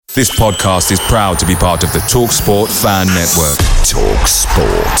This podcast is proud to be part of the TalkSport Fan Network.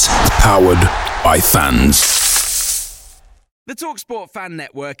 TalkSport. Powered by fans. The TalkSport Fan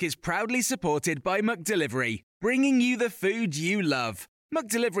Network is proudly supported by McDelivery, bringing you the food you love.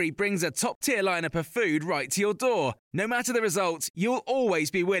 McDelivery brings a top-tier lineup of food right to your door. No matter the result, you'll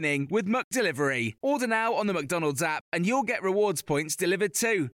always be winning with McDelivery. Order now on the McDonald's app and you'll get rewards points delivered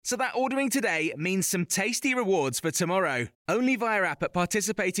too. So that ordering today means some tasty rewards for tomorrow. Only via app at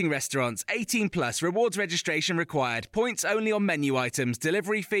participating restaurants. 18 plus. Rewards registration required. Points only on menu items.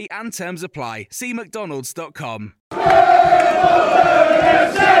 Delivery fee and terms apply. See mcdonalds.com.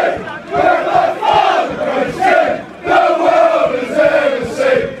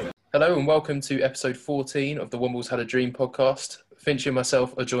 Hello and welcome to episode 14 of the Wombles Had a Dream podcast. Finch and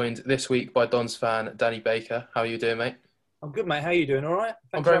myself are joined this week by Don's fan, Danny Baker. How are you doing, mate? I'm good, mate. How are you doing? All right?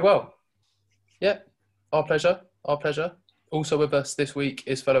 I'm very well. Yeah, our pleasure. Our pleasure. Also with us this week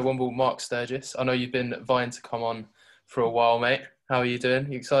is fellow Womble Mark Sturgis. I know you've been vying to come on for a while, mate. How are you doing?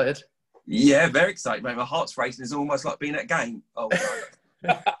 You excited? Yeah, very excited, mate. My heart's racing. It's almost like being at a game. Oh,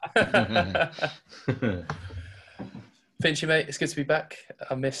 Finchy, mate, it's good to be back.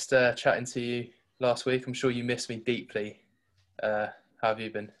 I missed chatting to you last week. I'm sure you missed me deeply. How have you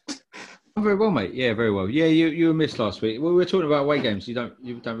been? I'm very well, mate. Yeah, very well. Yeah, you were missed last week. Well, we were talking about away games. You don't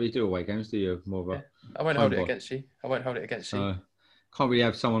really do away games, do you? More of a I won't hold it against you. I won't hold it against you. Can't really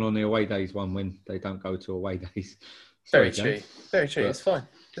have someone on the away days one when they don't go to away days. Very true. Very true. It's fine.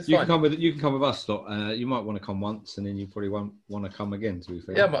 You can come with us, lot. You might want to come once, and then you probably won't want to come again. To be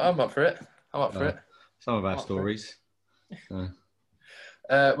fair. Yeah, I'm up for it. I'm up for it. Some of our stories. We're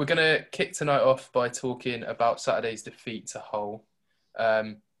going to kick tonight off by talking about Saturday's defeat to Hull.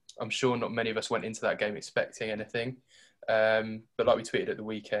 I'm sure not many of us went into that game expecting anything. But like we tweeted at the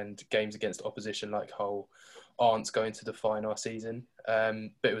weekend, games against opposition like Hull aren't going to define our season.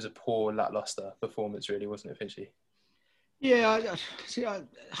 But it was a poor, lacklustre performance, really, wasn't it, Finchy? Yeah,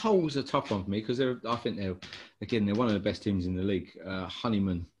 Hull's a tough one for me because I think they're one of the best teams in the league.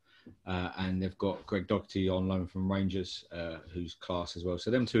 Honeyman. And they've got Greg Doherty on loan from Rangers, who's class as well. So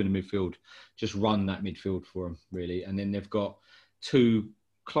them two in the midfield just run that midfield for them, really. And then they've got two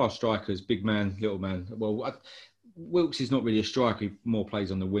class strikers, big man, little man. Well, Wilkes is not really a striker. He more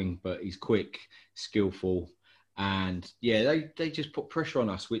plays on the wing, but he's quick, skillful. And, yeah, they just put pressure on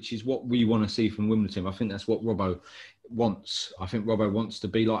us, which is what we want to see from Wimbledon. I think that's what Robbo wants. I think Robbo wants to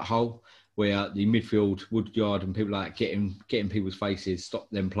be like Hull, where the midfield, Woodyard and people like that getting people's faces, stop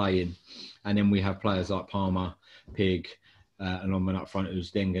them playing. And then we have players like Palmer, Pig, and Longman up front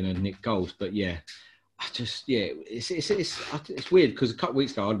who's then going to nick goals. But yeah, it's weird because a couple of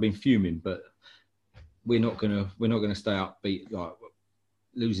weeks ago I'd have been fuming, but we're not gonna stay upbeat. Like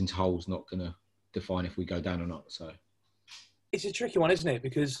losing to Hull's not gonna define if we go down or not. So it's a tricky one, isn't it?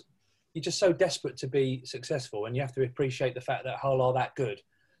 Because you're just so desperate to be successful, and you have to appreciate the fact that Hull are that good.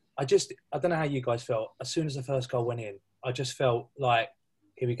 I don't know how you guys felt. As soon as the first goal went in, I just felt like,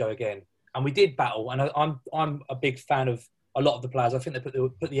 here we go again. And we did battle. And I'm a big fan of a lot of the players. I think they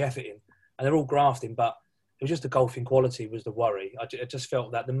put the effort in, and they're all grafting. But it was just the golfing quality was the worry. I just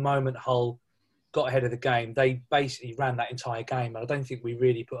felt that the moment Hull got ahead of the game, they basically ran that entire game. And I don't think we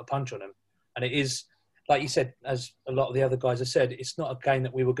really put a punch on them. And it is, like you said, as a lot of the other guys have said, it's not a game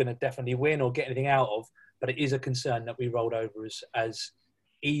that we were going to definitely win or get anything out of. But it is a concern that we rolled over as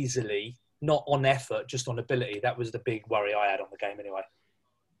easily, not on effort, just on ability. That was the big worry I had on the game anyway.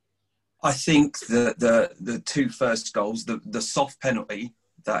 I think the two first goals, the soft penalty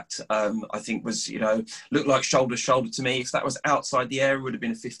that I think was, looked like shoulder to shoulder to me. If that was outside the area, it would have been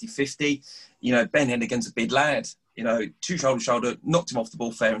a 50-50. Ben Hennigan's a big lad. Two shoulder to shoulder, knocked him off the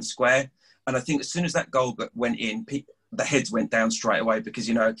ball fair and square. And I think as soon as that goal went in, the heads went down straight away because,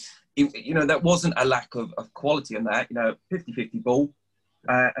 there wasn't a lack of quality on that. 50-50 ball.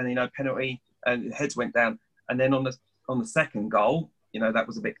 And penalty, and heads went down. And then on the second goal, that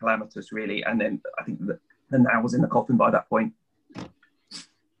was a bit calamitous, really. And then I think the nail was in the coffin by that point.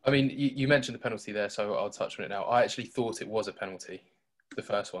 I mean, you mentioned the penalty there, so I'll touch on it now. I actually thought it was a penalty, the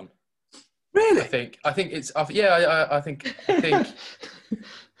first one. Really? I think it's. I think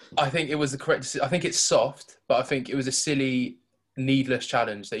it was the correct. I think it's soft, but I think it was a silly, needless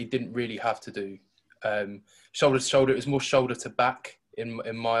challenge that he didn't really have to do. Shoulder to shoulder, it was more shoulder to back.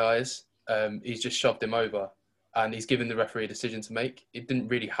 In my eyes, he's just shoved him over and he's given the referee a decision to make. It didn't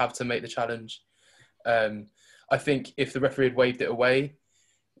really have to make the challenge. I think if the referee had waved it away,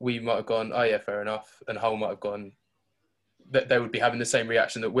 we might have gone, oh yeah, fair enough. And Hull might have gone, they would be having the same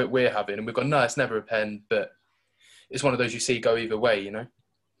reaction that we're having. And we've gone, no, it's never a pen, but it's one of those you see go either way,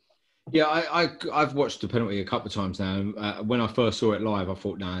 Yeah, I've watched the penalty a couple of times now. When I first saw it live, I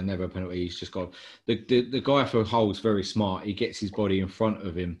thought, nah, never a penalty. He's just gone. The guy for Hull's very smart. He gets his body in front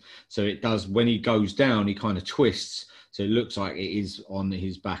of him, so it does. When he goes down, he kind of twists, so it looks like it is on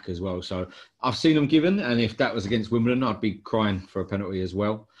his back as well. So I've seen them given, and if that was against Wimbledon, I'd be crying for a penalty as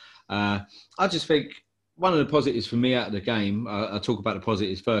well. I just think one of the positives for me out of the game, I'll talk about the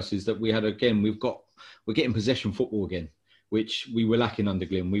positives first, is that we're getting possession football again, which we were lacking under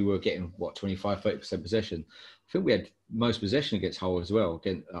Glyn. We were getting, 25-30% possession. I think we had most possession against Hull as well,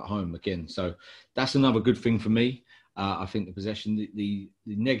 again, at home again. So that's another good thing for me. I think the possession, the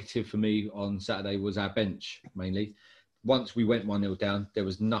negative for me on Saturday was our bench, mainly. Once we went 1-0 down, there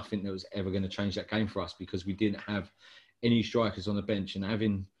was nothing that was ever going to change that game for us because we didn't have any strikers on the bench. And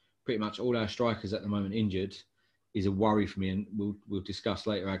having pretty much all our strikers at the moment injured is a worry for me. And we'll discuss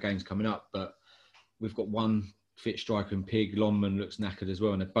later our games coming up. But we've got one fit striker in Pig. Longman looks knackered as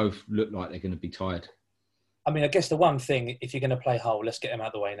well, and they both look like they're going to be tired. I mean, I guess the one thing, if you're going to play Hull, let's get them out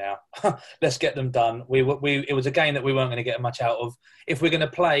of the way now. Let's get them done. It was a game that we weren't going to get much out of. If we're going to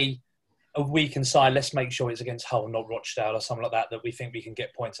play a weakened side, let's make sure it's against Hull, not Rochdale or something like that we think we can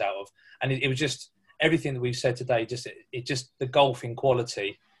get points out of. And it was just everything that we've said today. Just the golfing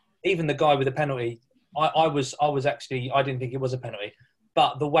quality. Even the guy with the penalty, I didn't think it was a penalty.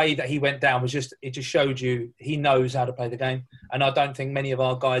 But the way that he went down was it just showed you he knows how to play the game. And I don't think many of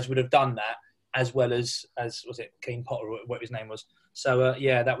our guys would have done that as well as was it Keane Potter or what his name was. So,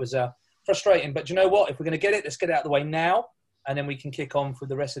 that was frustrating. But do you know what? If we're going to get it, let's get it out of the way now. And then we can kick on for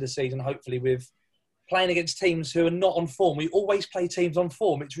the rest of the season, hopefully with playing against teams who are not on form. We always play teams on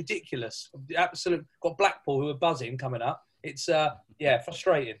form. It's ridiculous. Absolute. Got Blackpool who are buzzing coming up. It's,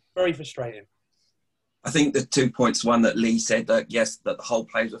 frustrating. Very frustrating. I think the 2 points, one that Lee said that, yes, that the whole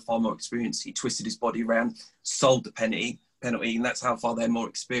players are far more experienced. He twisted his body around, sold the penalty, and that's how far they're more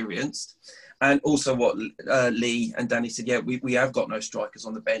experienced. And also what Lee and Danny said, we have got no strikers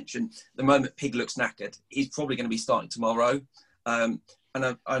on the bench. And the moment Pig looks knackered, he's probably going to be starting tomorrow. And I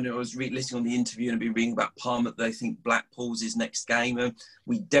know I was listening on the interview and I've been reading about Palmer. They think Blackpool's his next game. And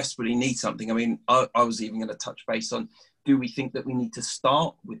we desperately need something. I mean, I was even going to touch base on, do we think that we need to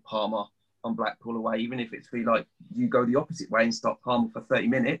start with Palmer on Blackpool away, even if it's like you go the opposite way and start Palmer for 30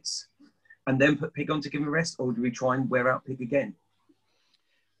 minutes and then put Pig on to give him a rest? Or do we try and wear out Pig again?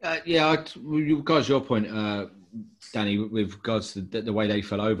 Regards your point, Danny, with regards to the way they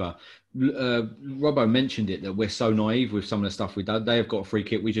fell over. Robbo mentioned it, that we're so naive with some of the stuff we've done. They have got a free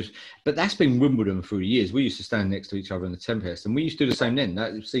kick. But that's been Wimbledon through the years. We used to stand next to each other in the Tempest, and we used to do the same then.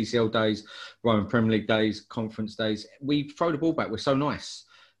 That CCL days, Roman Premier League days, conference days. We throw the ball back. We're so nice.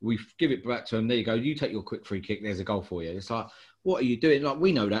 We give it back to them. There you go. You take your quick free kick. There's a goal for you. It's like, what are you doing? Like,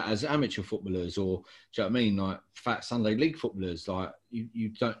 we know that as amateur footballers, or do you know what I mean? Like fat Sunday league footballers, like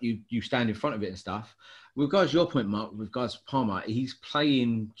you stand in front of it and stuff. With regards to your point, Mark, with regards to Palmer, he's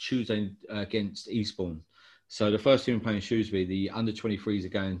playing Tuesday against Eastbourne. So the first team playing Shrewsbury, the under 23s are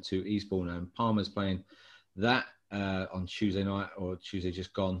going to Eastbourne, and Palmer's playing that on Tuesday night or Tuesday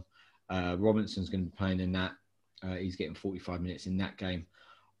just gone. Robinson's going to be playing in that. He's getting 45 minutes in that game.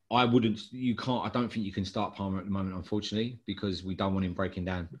 I don't think you can start Palmer at the moment, unfortunately, because we don't want him breaking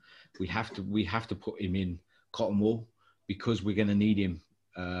down. We have to put him in Cottonwall because we're going to need him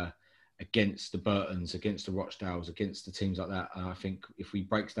against the Burtons, against the Rochdales, against the teams like that. And I think if he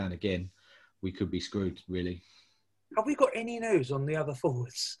breaks down again, we could be screwed, really. Have we got any news on the other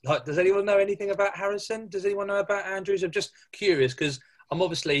forwards? Like, does anyone know anything about Harrison? Does anyone know about Andrews? I'm just curious because I'm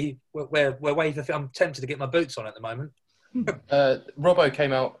obviously we're waiting. I'm tempted to get my boots on at the moment. Robbo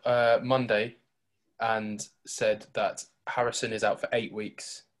came out Monday and said that Harrison is out for 8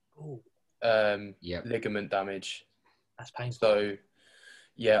 weeks. Ligament damage. That's painful. So,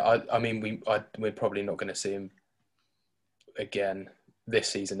 I mean, we're probably not going to see him again this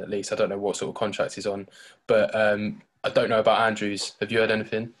season, at least. I don't know what sort of contract he's on, but I don't know about Andrews. Have you heard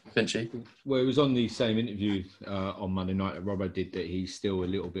anything, Vinchy? Well, it was on the same interview on Monday night that Robbo did that he's still a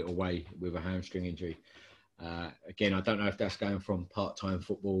little bit away with a hamstring injury. Again, I don't know if that's going from part-time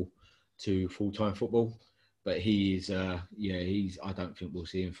football to full-time football, but he is, I don't think we'll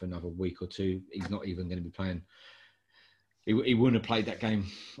see him for another week or two. He's not even going to be playing. He wouldn't have played that game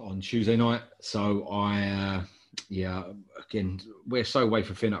on Tuesday night. So again, we're so away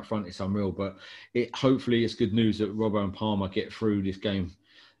for Finn up front, it's unreal. But hopefully it's good news that Robbo and Palmer get through this game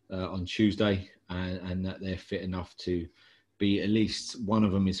on Tuesday and that they're fit enough to be, at least one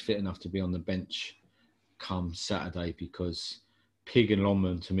of them is fit enough to be on the bench come Saturday, because Pig and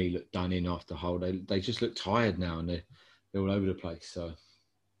Longman to me look done in after Hull. They just look tired now and they're all over the place. So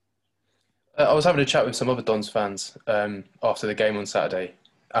I was having a chat with some other Dons fans after the game on Saturday,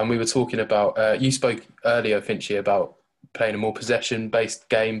 And we were talking about, you spoke earlier, Finchy, about playing a more possession-based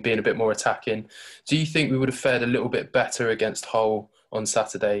game, being a bit more attacking. Do you think we would have fared a little bit better against Hull on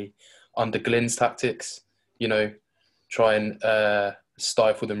Saturday under Glyn's tactics? You know, try and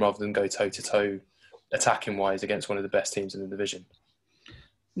stifle them rather than go toe-to-toe attacking-wise against one of the best teams in the division?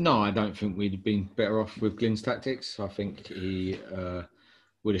 No, I don't think we'd have been better off with Glyn's tactics. I think he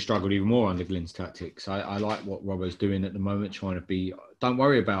would have struggled even more under Glyn's tactics. I like what Robbo's doing at the moment, trying to be... Don't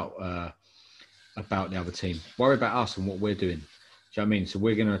worry about the other team. Worry about us and what we're doing. Do you know what I mean? So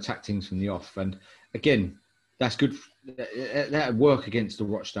we're going to attack things from the off. And again, that's good. That work against the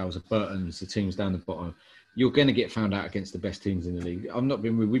Rochdales, the Burtons, the teams down the bottom. You're going to get found out against the best teams in the league.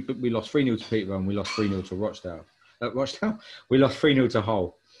 We lost 3-0 to Peterborough and we lost 3-0 to Rochdale. We lost 3-0 to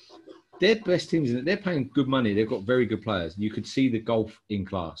Hull. They're best teams. They're paying good money. They've got very good players. You could see the golf in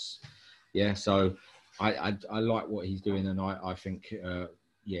class. Yeah, so I like what he's doing, and I think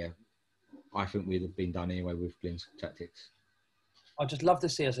I think we'd have been done anyway with Glyn's tactics. I'd just love to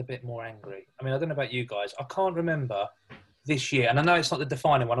see us a bit more angry. I mean, I don't know about you guys. I can't remember this year, and I know it's not the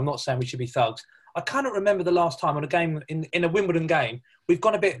defining one. I'm not saying we should be thugs. I cannot remember the last time on a game, in a Wimbledon game, we've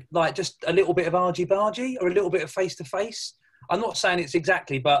gone a bit like just a little bit of argy-bargy or a little bit of face-to-face. I'm not saying it's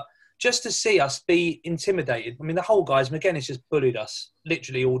exactly, but just to see us be intimidated. I mean, the whole guys, McGuinness has just bullied us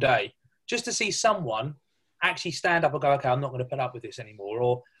literally all day. Just to see someone actually stand up and go, okay, I'm not going to put up with this anymore.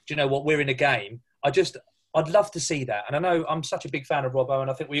 Or, do you know what, we're in a game. I'd love to see that. And I know I'm such a big fan of Robbo,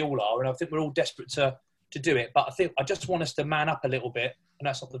 and I think we all are, and I think we're all desperate to do it. But I just want us to man up a little bit, and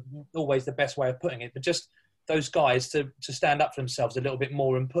that's not always the best way of putting it. But just those guys to stand up for themselves a little bit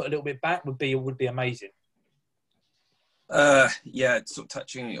more and put a little bit back would be amazing. Sort of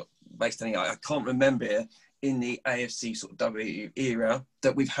touching based on I can't remember in the AFC sort of W era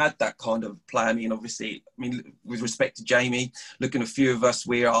that we've had that kind of play. I mean, obviously, with respect to Jamie, looking at a few of us,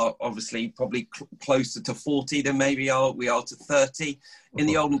 we are obviously probably closer to 40 than maybe we are to 30. In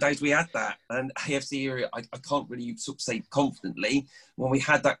the olden days, we had that. And AFC era, I can't really sort of say confidently when we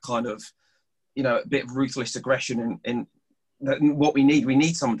had that kind of, a bit of ruthless aggression in what we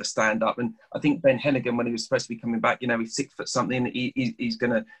need someone to stand up. And I think Ben Hennigan, when he was supposed to be coming back, he's 6 foot something, he's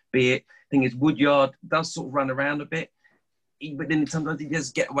going to be it. Thing is, Woodyard does sort of run around a bit, but then sometimes he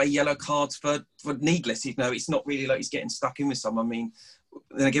does get away yellow cards for needless. It's not really like he's getting stuck in with someone. I mean,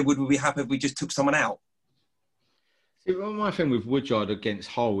 then again, would we be happy if we just took someone out? See, well, my thing with Woodyard against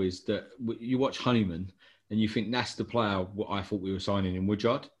Hull is that you watch Honeyman and you think that's the player what I thought we were signing in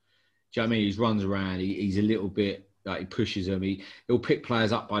Woodyard. Do you know what I mean? He runs around, he's a little bit... Like he pushes them. He'll pick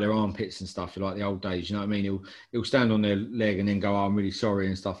players up by their armpits and stuff, like the old days. You know what I mean? He'll stand on their leg and then go, "Oh, I'm really sorry,"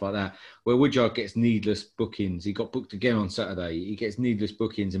 and stuff like that. Where Woodyard gets needless bookings. He got booked again on Saturday. He gets needless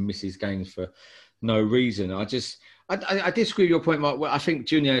bookings and misses games for no reason. I disagree with your point, Mark. Well, I think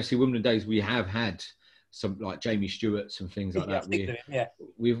Junior AFC Wimbledon days we have had some like Jamie Stewart's and things like that.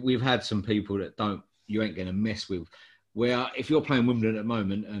 We've had some people that you ain't going to mess with. Where if you're playing Wimbledon at the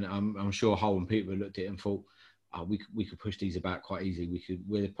moment, and I'm sure Hull and people looked at it and thought, we could push these about quite easily.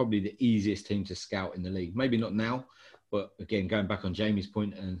 We're probably the easiest team to scout in the league. Maybe not now, but again, going back on Jamie's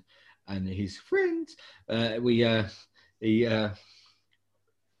point and his friends, sorry,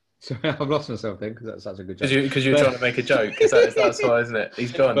 I've lost myself then because that's such a good joke. Because you were trying to make a joke. That's why, isn't it?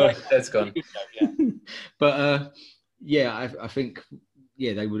 He's gone. Dead's gone. But I think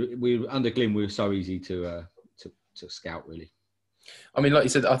they would. We under Glyn, we were so easy to scout really. I mean, like you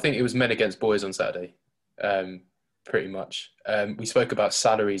said, I think it was men against boys on Saturday. Pretty much. We spoke about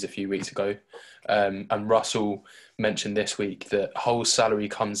salaries a few weeks ago, and Russell mentioned this week that Hull's salary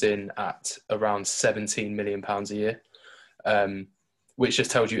comes in at around £17 million a year, which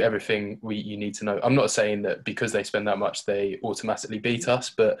just tells you everything you need to know. I'm not saying that because they spend that much they automatically beat us,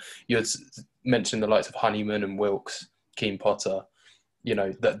 but you had mentioned the likes of Honeyman and Wilkes, Keane Potter.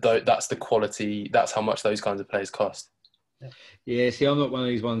 That's the quality. That's how much those kinds of players cost. Yeah, see, I'm not one of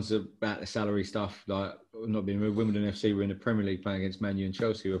these ones about the salary stuff. Like, I'm not being with Wimbledon FC. We're in the Premier League playing against Man U and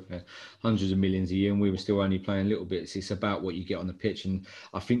Chelsea. We're playing hundreds of millions a year, and we were still only playing little bits. It's about what you get on the pitch, and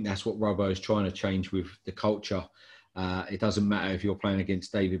I think that's what Robbo is trying to change with the culture. It doesn't matter if you're playing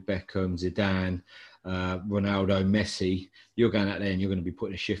against David Beckham, Zidane, Ronaldo, Messi. You're going out there and you're going to be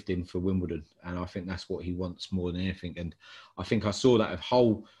putting a shift in for Wimbledon, and I think that's what he wants more than anything. And I think I saw that if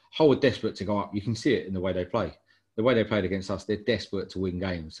Hull are desperate to go up. You can see it in the way they play. The way they played against us, they're desperate to win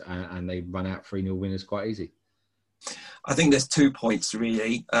games, and they run out 3-0 winners quite easy. I think there's 2 points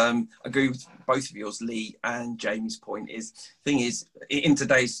really. I agree with both of yours, Lee and Jamie's point. Thing is, in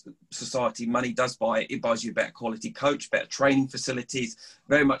today's society, money does buy it. It buys you a better quality coach, better training facilities.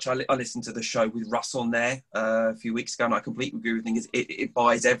 Very much, I listened to the show with Russ on there a few weeks ago, and I completely agree with things. It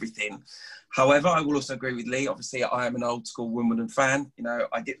buys everything. However, I will also agree with Lee. Obviously, I am an old school Wimbledon fan. You know,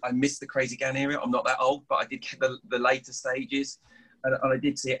 I missed the Crazy Gown era. I'm not that old, but I did get the later stages, and I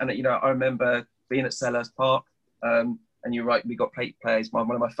did see it. And you know, I remember being at Selhurst Park. And you're right, we got players. One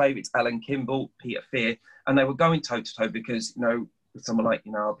of my favourites, Alan Kimball, Peter Fear, and they were going toe to toe because, you know, with someone like,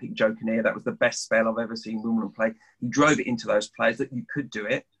 you know, I'll pick Joe Kinnear, that was the best spell I've ever seen Wimbledon play. He drove it into those players that you could do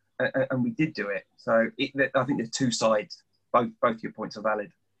it, and we did do it. So I think there's two sides. Both your points are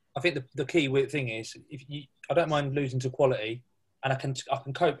valid. I think the key thing is, I don't mind losing to quality, and I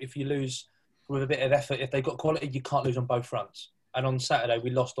can cope if you lose with a bit of effort. If they've got quality, you can't lose on both fronts. And on Saturday, we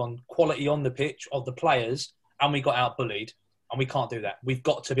lost on quality on the pitch of the players, and we got out-bullied, and we can't do that. We've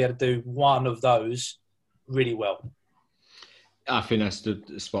got to be able to do one of those really well. I think that's the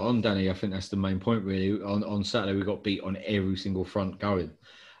spot on, Danny. I think that's the main point, really. On Saturday, we got beat on every single front going.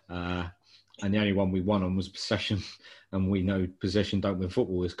 And the only one we won on was possession. And we know possession don't win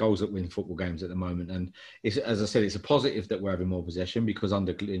football. It's goals that win football games at the moment. And it's, as I said, it's a positive that we're having more possession, because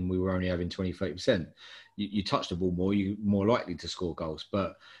under Glyn, we were only having 20-30%. You touch the ball more, you're more likely to score goals.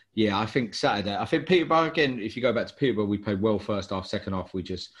 But yeah, I think Saturday, I think Peterborough, again, if you go back to Peterborough, we played well first half, second half, we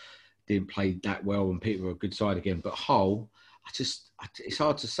just didn't play that well, and Peterborough were a good side again. But Hull, it's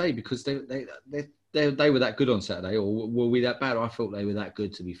hard to say, because they were that good on Saturday, or were we that bad? I thought they were that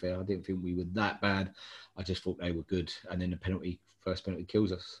good, to be fair. I didn't think we were that bad. I just thought they were good. And then the first penalty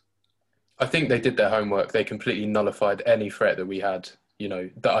kills us. I think they did their homework. They completely nullified any threat that we had. You know,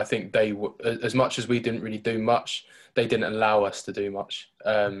 that I think they were, as much as we didn't really do much, they didn't allow us to do much.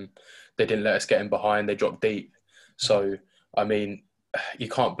 They didn't let us get in behind. They dropped deep. So, I mean, you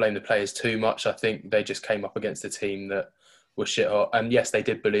can't blame the players too much. I think they just came up against a team that was shit hot. And yes, they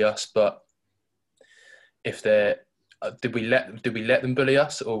did bully us, but if did we let them bully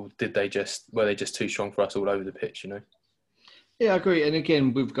us, or were they just too strong for us all over the pitch, you know? Yeah, I agree. And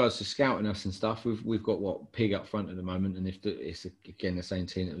again, with regards to scouting us and stuff, we've got Pig up front at the moment, and it's again the same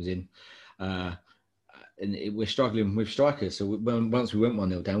team that was in, and we're struggling with strikers. So once we went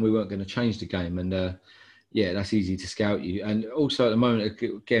 1-0 down, we weren't going to change the game, and yeah, that's easy to scout you. And also at the moment,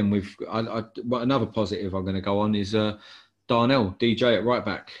 again, another positive I'm going to go on is Darnell, DJ at right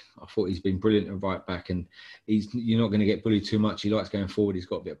back. I thought he's been brilliant at right back, and you're not going to get bullied too much. He likes going forward. He's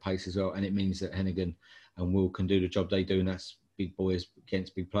got a bit of pace as well, and it means that Hennigan and Will can do the job they do, and that's big boys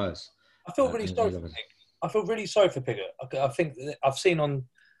against big players. I feel really sorry for Pig. I feel really sorry for Pigott. I think that I've seen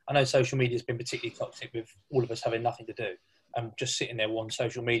I know social media has been particularly toxic with all of us having nothing to do and just sitting there on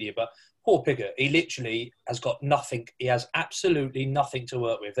social media. But poor Pigott, he literally has got nothing. He has absolutely nothing to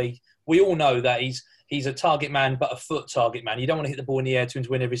work with. We all know that he's a target man, but a foot target man. You don't want to hit the ball in the air to him to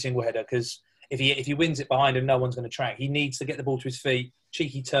win every single header, because if he wins it behind him, no one's going to track. He needs to get the ball to his feet,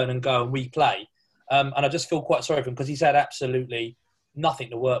 cheeky turn and go and replay. And I just feel quite sorry for him, because he's had absolutely nothing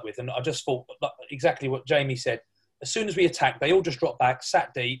to work with. And I just thought exactly what Jamie said. As soon as we attacked, they all just dropped back,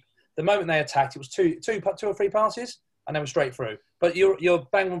 sat deep. The moment they attacked, it was two or three passes, and they were straight through. But you're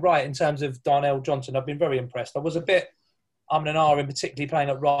bang right in terms of Darnell Johnson. I've been very impressed. I was a bit and ahhing, particularly playing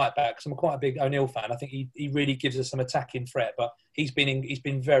at right back, because I'm quite a big O'Neill fan. I think he really gives us some attacking threat, but he's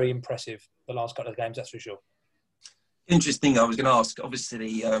been very impressive the last couple of games, that's for sure. Interesting. I was going to ask,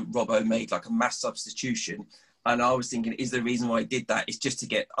 obviously, Robbo made like a mass substitution, and I was thinking, is the reason why he did that is just to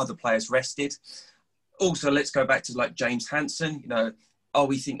get other players rested? Also, let's go back to like James Hansen. You know, are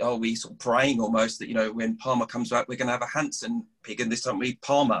we sort of praying almost that, you know, when Palmer comes back, we're going to have a Hansen pick, and this time we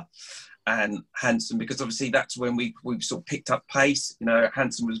Palmer and Hansen, because obviously that's when we sort of picked up pace. You know,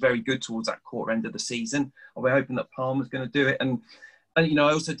 Hansen was very good towards that quarter end of the season. And we're hoping that Palmer's going to do it. And you know,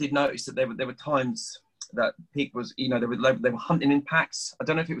 I also did notice that there were times that Pig was, you know, they were hunting in packs. I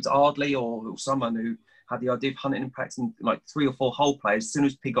don't know if it was Ardley or someone who had the idea of hunting in packs, and like 3 or 4 Hull players, as soon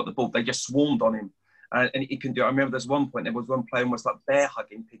as Pig got the ball, they just swarmed on him. And he can do it. I remember there's one point, there was one player almost like bear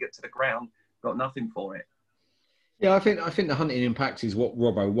hugging Pigott to the ground, got nothing for it. Yeah, I think the hunting in packs is what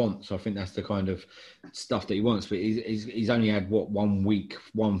Robbo wants. I think that's the kind of stuff that he wants. But he's only had,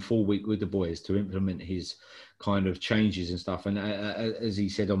 1 full week with the boys to implement his kind of changes and stuff. And as he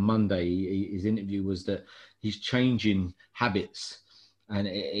said on Monday, his interview was that he's changing habits. And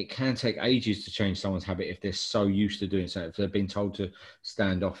it can take ages to change someone's habit if they're so used to doing so, if they've been told to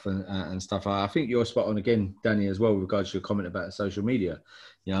stand off and stuff. I think you're spot on again, Danny, as well, with regards to your comment about social media.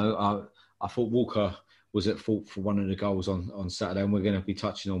 You know, I thought Walker was at fault for one of the goals on Saturday, and we're going to be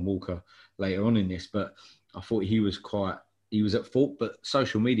touching on Walker later on in this. But I thought he was at fault, but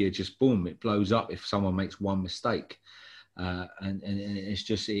social media just, boom, it blows up if someone makes one mistake. And it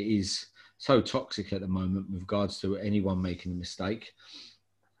is so toxic at the moment with regards to anyone making a mistake.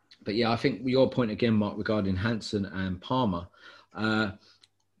 But yeah, I think your point again, Mark, regarding Hansen and Palmer.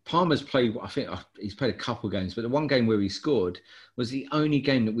 Palmer's played, I think he's played a couple of games, but the one game where he scored was the only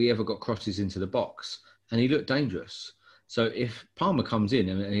game that we ever got crosses into the box, and he looked dangerous. So if Palmer comes in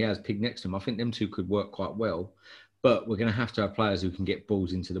and he has Pig next to him, I think them two could work quite well. But we're going to have players who can get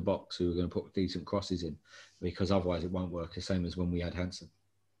balls into the box, who are going to put decent crosses in, because otherwise it won't work, the same as when we had Hansen.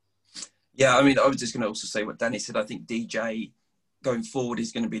 Yeah, I mean, I was just going to also say what Danny said. I think DJ going forward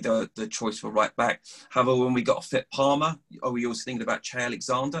is going to be the choice for right back. However, when we got a fit Palmer, are we also thinking about Che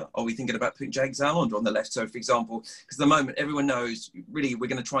Alexander? Are we thinking about putting Jake Zalander on the left? So, for example, because at the moment everyone knows really we're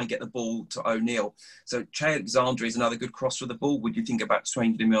going to try and get the ball to O'Neill. So Che Alexander is another good crosser of the ball. Would you think about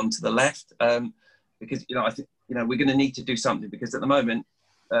swinging him on to the left? Because I think we're going to need to do something, because at the moment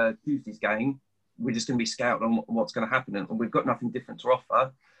Tuesday's game we're just going to be scouting on what's going to happen, and we've got nothing different to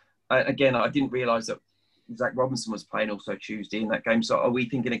offer. Again, I didn't realise that Zach Robinson was playing also Tuesday in that game. So are we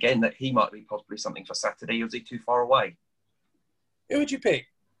thinking again that he might be possibly something for Saturday, or is he too far away? Who would you pick,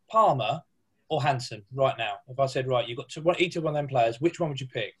 Palmer or Hansen right now? If I said, right, you've got each of one of them players, which one would you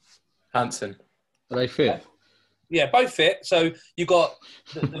pick? Hansen. Are they fit? Yeah, both fit. So you've got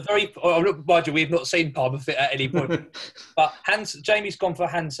the very... mind you, we've not seen Palmer fit at any point. But Jamie's gone for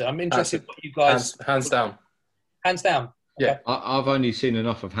Hansen. I'm interested in what you guys... Hands down. Hands down. Yeah, I've only seen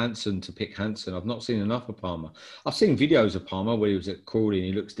enough of Hansen to pick Hansen. I've not seen enough of Palmer. I've seen videos of Palmer where he was at Crawley and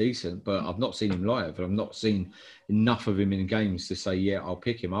he looks decent, but I've not seen him live. I've not seen enough of him in games to say, yeah, I'll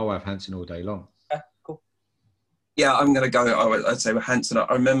pick him. I'll have Hansen all day long. Okay, cool. Yeah, I'm going to go, I'd say with Hansen.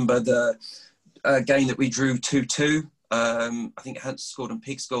 I remember the game that we drew 2-2. I think Hansen scored and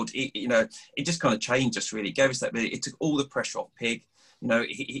Pig scored. It just kind of changed us, really. It gave us that bit. It took all the pressure off Pig.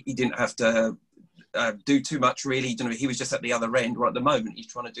 He didn't have to... do too much, really. He was just at the other end. Right at the moment, he's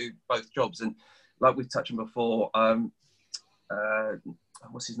trying to do both jobs. And like we've touched on before,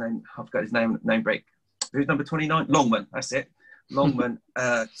 what's his name? I've got his name break. Who's number 29? Longman. That's it. Longman.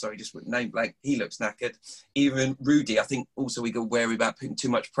 Sorry, just name blank. He looks knackered. Even Rudy, I think also we got wary about putting too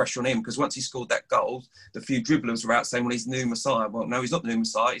much pressure on him, because once he scored that goal, the few dribblers were out saying, well, he's the new Messiah. Well, no, he's not the new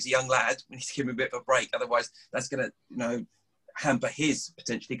Messiah. He's a young lad. We need to give him a bit of a break. Otherwise, that's going to, hamper his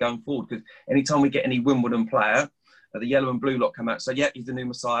potentially going forward, because anytime we get any Wimbledon player, the yellow and blue lot come out, so yeah, he's the new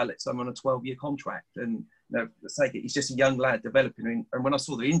Messiah, let's have him on a 12-year contract, and let's take it. He's just a young lad developing, and when I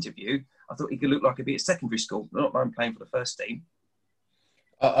saw the interview, I thought he could look like he'd be at secondary school, not like I'm playing for the first team.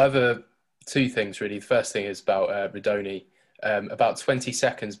 I have two things really. The first thing is about Redoni. About 20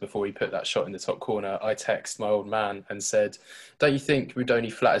 seconds before he put that shot in the top corner, I text my old man and said, don't you think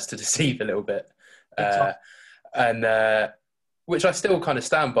Redoni flatters to deceive a little bit? Which I still kind of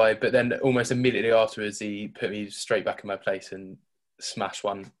stand by, but then almost immediately afterwards, he put me straight back in my place and smashed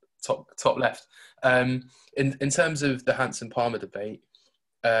one top left. In terms of the Hansen-Palmer debate,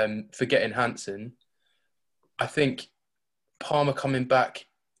 forgetting Hansen, I think Palmer coming back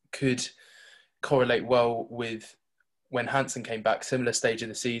could correlate well with when Hansen came back, similar stage of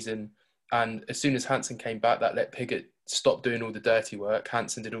the season. And as soon as Hansen came back, that let Piggott stop doing all the dirty work.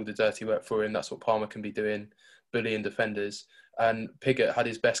 Hansen did all the dirty work for him. That's what Palmer can be doing, bullying defenders. And Piggott had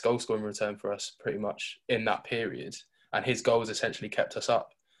his best goal scoring return for us pretty much in that period. And his goals essentially kept us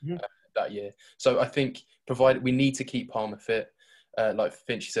up that year. So I think provided we need to keep Palmer fit, like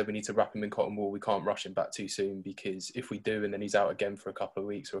Finchy said, we need to wrap him in cotton wool. We can't rush him back too soon, because if we do and then he's out again for a couple of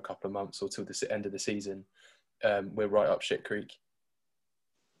weeks or a couple of months or till the end of the season, we're right up shit creek.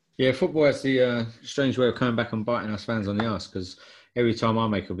 Yeah, football has the strange way of coming back and biting us fans on the arse, because every time I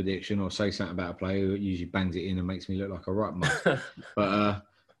make a prediction or say something about a player, it usually bangs it in and makes me look like a right mug. But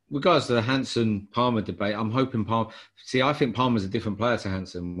regards to the Hansen-Palmer debate, I'm hoping Palmer... See, I think Palmer's a different player to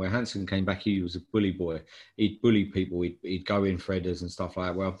Hansen. Where Hansen came back, he was a bully boy. He'd bully people. He'd go in for headers and stuff like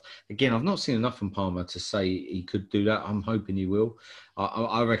that. Well, again, I've not seen enough from Palmer to say he could do that. I'm hoping he will.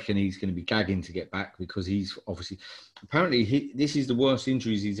 I reckon he's going to be gagging to get back, because he's obviously... Apparently, this is the worst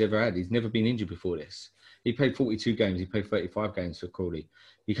injuries he's ever had. He's never been injured before this. He played 42 games. He played 35 games for Crawley.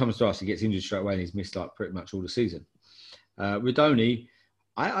 He comes to us, he gets injured straight away, and he's missed like pretty much all the season. Redoni,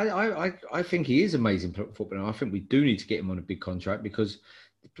 I think he is amazing footballer. I think we do need to get him on a big contract, because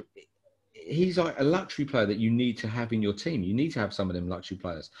he's like a luxury player that you need to have in your team. You need to have some of them luxury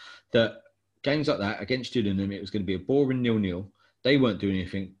players. That games like that against Gillingham, it was going to be a boring 0-0. They weren't doing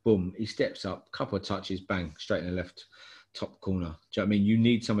anything. Boom, he steps up, couple of touches, bang, straight in the left top corner. Do you know what I mean? You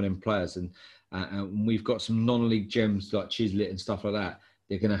need some of them players, and we've got some non-league gems like Chislett and stuff like that.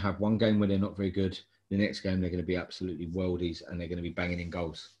 They're going to have one game where they're not very good. the next game they're going to be absolutely worldies and they're going to be banging in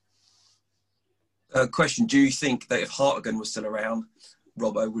goals. Question: do you think that if Hartigan was still around,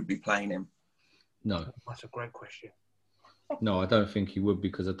 Robbo would be playing him? No. That's a great question. No, I don't think he would,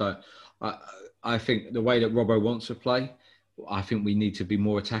 because I think the way that Robbo wants to play, I think we need to be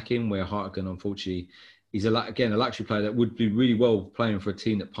more attacking, where Hartigan, unfortunately, he's a luxury player that would be really well playing for a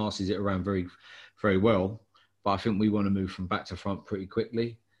team that passes it around very, very well. But I think we want to move from back to front pretty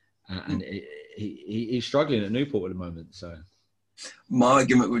quickly. And he's struggling at Newport at the moment. So my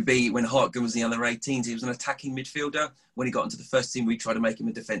argument would be, when Hartigan was in the under 18s, he was an attacking midfielder. When he got into the first team, we tried to make him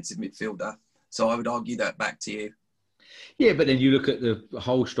a defensive midfielder. So I would argue that back to you. Yeah, but then you look at the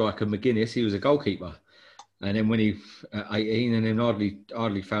whole striker, McGuinness, he was a goalkeeper. And then when he, 18, and then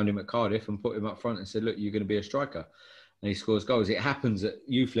hardly found him at Cardiff and put him up front and said, look, you're going to be a striker. And he scores goals. It happens at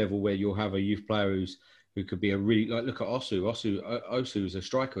youth level where you'll have a youth player who could be a really, like, look at Osu. Osu is a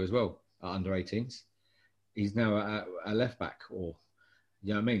striker as well at under 18s. He's now a left back, or,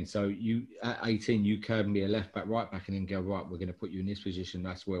 you know what I mean? So you, at 18, you can be a left back, right back, and then go, right, we're going to put you in this position.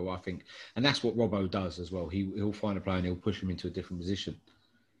 That's where I think, and that's what Robbo does as well. He'll find a player and he'll push him into a different position.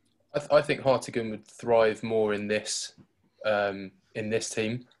 I think Hartigan would thrive more in this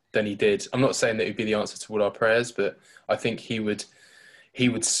team than he did. I'm not saying that he'd be the answer to all our prayers, but I think he would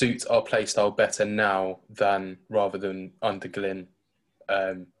suit our play style better now rather than under Glyn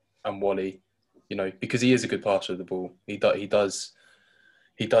and Wally. You know, because he is a good passer of the ball. He does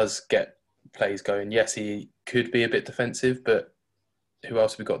get plays going. Yes, he could be a bit defensive, but who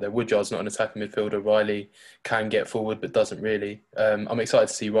else have we got there? Woodyard's not an attacking midfielder. Riley can get forward, but doesn't really. I'm excited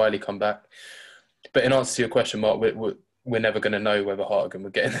to see Riley come back. But in answer to your question, Mark, we're never going to know whether Hartigan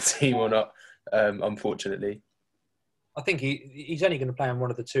would get in the team or not, unfortunately. I think he's only going to play in one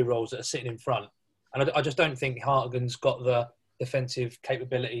of the two roles that are sitting in front. And I just don't think Hartigan's got the defensive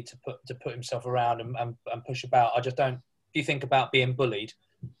capability to put himself around and push about. I just don't. If you think about being bullied,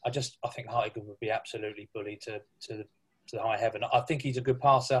 I think Hartigan would be absolutely bullied to the high heaven. I think he's a good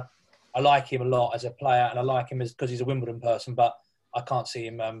passer. I like him a lot as a player, and I like him because he's a Wimbledon person. But I can't see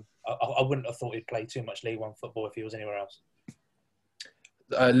him. I wouldn't have thought he'd play too much League One football if he was anywhere else.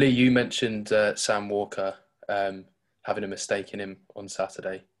 Lee, you mentioned Sam Walker having a mistake in him on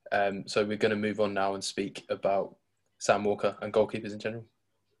Saturday. So we're going to move on now and speak about Sam Walker and goalkeepers in general.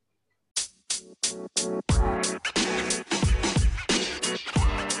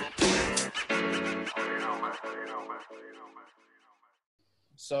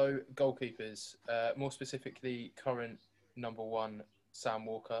 So goalkeepers, more specifically current number one Sam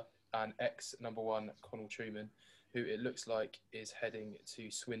Walker and ex-number one Connell Trueman, who it looks like is heading to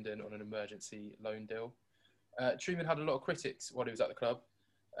Swindon on an emergency loan deal. Trueman had a lot of critics while he was at the club.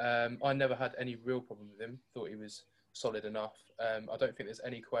 I never had any real problem with him, thought he was solid enough. I don't think there's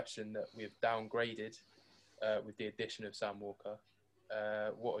any question that we've downgraded with the addition of Sam Walker.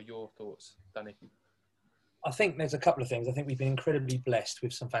 What are your thoughts, Danny? I think there's a couple of things. I think we've been incredibly blessed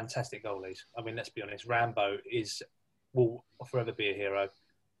with some fantastic goalies. I mean, let's be honest, Rambo will forever be a hero.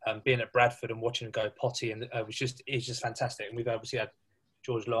 Being at Bradford and watching him go potty and is just fantastic. And we've obviously had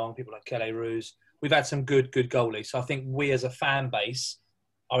George Long, people like Kelly Roos. We've had some good goalies. So I think we as a fan base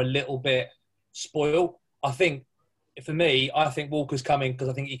are a little bit spoiled. I think, for me, I think Walker's coming because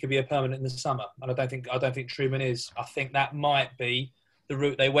I think he could be a permanent in the summer. And I don't think Trueman is. I think that might be the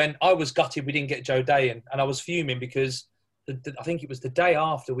route they went. I was gutted we didn't get Joe Day in, and I was fuming because I think it was the day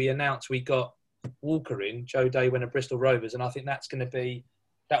after we announced we got Walker in, Joe Day went to Bristol Rovers, and I think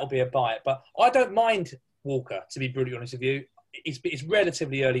that'll be a bite. But I don't mind Walker, to be brutally honest with you. It's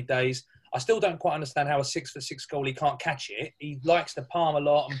relatively early days. I still don't quite understand how a 6'6" goalie can't catch it. He likes to palm a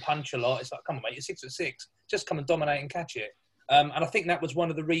lot and punch a lot. It's like, come on, mate, you're 6'6". Just come and dominate and catch it. And I think that was one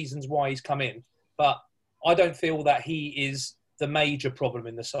of the reasons why he's come in. But I don't feel that he is the major problem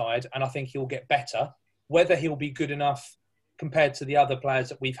in the side, and I think he'll get better. Whether he'll be good enough compared to the other players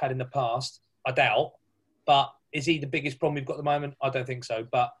that we've had in the past, I doubt. But is he the biggest problem we've got at the moment? I don't think so.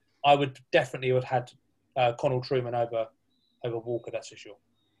 But I would definitely have had Connell Trueman over Walker, that's for sure.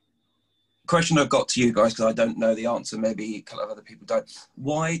 Question I've got to you guys, because I don't know the answer, maybe a couple of other people don't.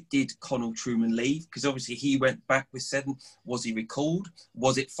 Why did Connell Trueman leave? Because obviously he went back with Seddon. Was he recalled?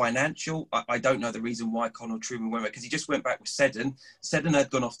 Was it financial? I don't know the reason why Connell Trueman went back, because he just went back with Seddon. Seddon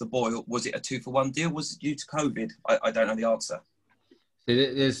had gone off the boil. Was it a 2-for-1 deal? Was it due to COVID? I don't know the answer.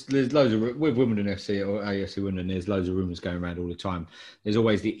 There's loads of, with Wimbledon FC or AFC Wimbledon, there's loads of rumours going around all the time. There's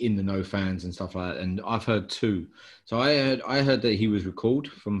always the in the know fans and stuff like that. And I've heard two. So I heard that he was recalled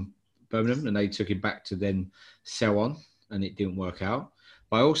from Birmingham and they took him back to then sell on, and it didn't work out.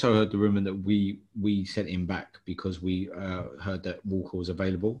 But I also heard the rumour that we sent him back because we heard that Walker was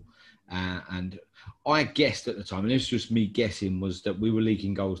available, And I guessed at the time, and this was just me guessing, was that we were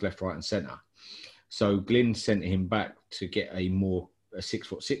leaking goals left, right, and centre. So Glyn sent him back to get a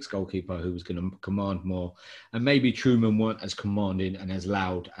 6'6" goalkeeper who was going to command more, and maybe Truman weren't as commanding and as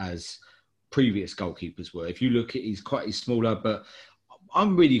loud as previous goalkeepers were. If you look at, he's smaller, but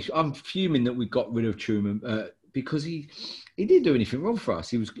I'm fuming that we got rid of Truman because he didn't do anything wrong for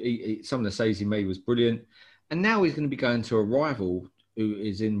us. Some of the saves he made was brilliant, and now he's going to be going to a rival who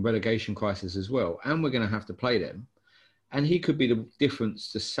is in relegation crisis as well, and we're going to have to play them, and he could be the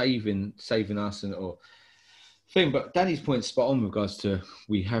difference to saving us or thing. But Danny's point spot on with regards to,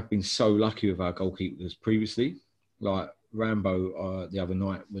 we have been so lucky with our goalkeepers previously, like Rambo the other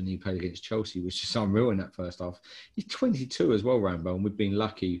night when he played against Chelsea was just unreal in that first half. He's 22 as well, Rambo, and we've been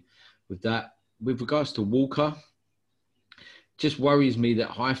lucky with that. With regards to Walker, just worries me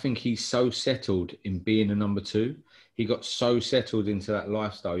that I think he's so settled in being a number 2. He got so settled into that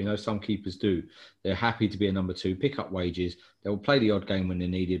lifestyle. You know, some keepers do. They're happy to be a number 2, pick up wages. They'll play the odd game when they're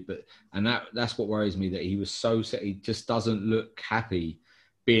needed. That's what worries me, that he was so set. He just doesn't look happy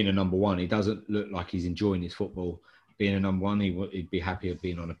being a number 1. He doesn't look like he's enjoying his football. Being a number 1, he'd be happier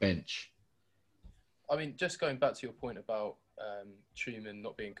being on a bench. I mean, just going back to your point about Truman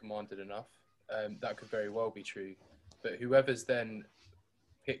not being commanded enough, that could very well be true. But whoever's then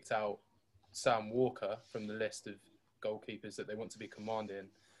picked out Sam Walker from the list of goalkeepers that they want to be commanding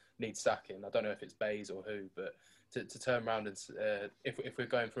needs sacking. I don't know if it's Bays or who, but to turn around and if we're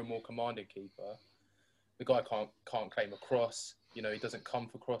going for a more commanding keeper, the guy can't claim a cross. You know, he doesn't come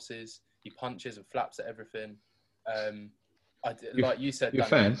for crosses. He punches and flaps at everything. Like you said, you're a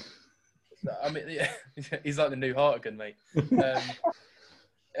fan. I mean, yeah, he's like the new Hartigan, mate.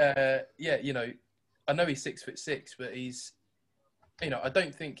 Yeah, you know, I know he's 6'6", but he's, you know, I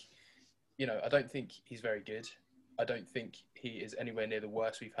don't think he's very good. I don't think he is anywhere near the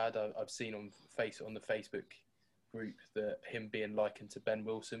worst we've had. I've seen on the Facebook group that him being likened to Ben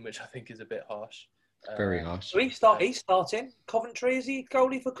Wilson, which I think is a bit harsh. Very harsh. So he's starting. Coventry, is he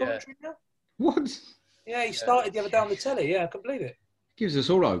goalie for Coventry now? What? Yeah, he started the other day on the telly. Yeah, I can't believe it. Gives us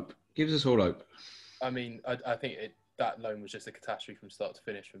all hope. I mean, I think that loan was just a catastrophe from start to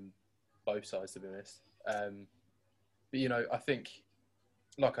finish from both sides, to be honest. But, you know, I think,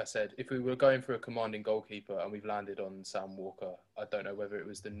 like I said, if we were going for a commanding goalkeeper and we've landed on Sam Walker, I don't know whether it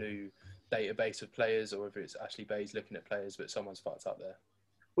was the new database of players or whether it's Ashley Bays looking at players, but someone's fucked up there.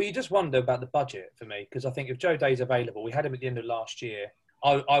 Well, you just wonder about the budget for me, because I think if Joe Day's available, we had him at the end of last year,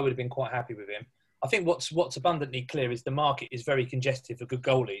 I would have been quite happy with him. I think what's abundantly clear is the market is very congested for good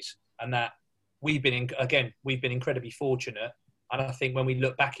goalies, and that we've been incredibly fortunate. And I think when we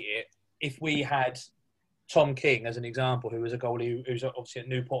look back at it, if we had Tom King as an example, who was a goalie who's obviously at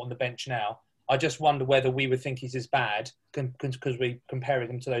Newport on the bench now, I just wonder whether we would think he's as bad because we comparing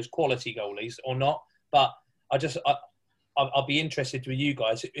him to those quality goalies or not. But I'll be interested with you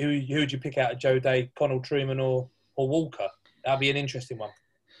guys. Who would you pick out of Joe Day, Connell, Truman or Walker? That'd be an interesting one.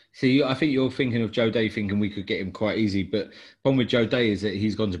 See, I think you're thinking of Joe Day thinking we could get him quite easy. But the problem with Joe Day is that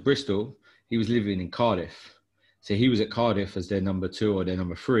he's gone to Bristol. He was living in Cardiff. So he was at Cardiff as their number 2 or their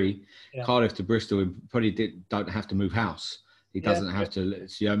number 3. Yeah. Cardiff to Bristol, he probably don't have to move house. He doesn't have to.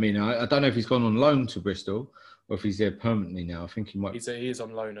 You know what I mean? I don't know if he's gone on loan to Bristol or if he's there permanently now. I think he might. He is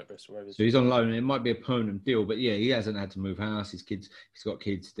on loan at Bristol. So he's on loan, and it might be a permanent deal. But yeah, he hasn't had to move house. He's got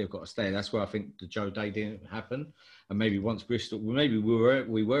kids. They've got to stay. That's where I think the Joe Day didn't happen. And maybe once Bristol, maybe we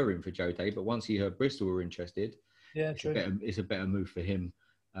were in for Joe Day, but once he heard Bristol were interested, it's a better move for him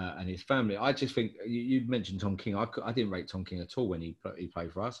and his family. I just think you mentioned Tom King. I didn't rate Tom King at all when he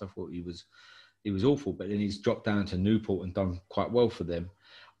played for us. I thought he was awful, but then he's dropped down to Newport and done quite well for them.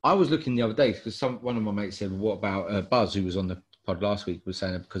 I was looking the other day because one of my mates said, "What about Buzz, who was on the pod last week?" Was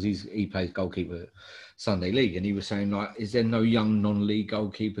saying because he plays goalkeeper at Sunday League, and he was saying like, "Is there no young non-league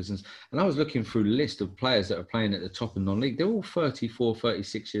goalkeepers?" And I was looking through the list of players that are playing at the top of non-league. They're all 34,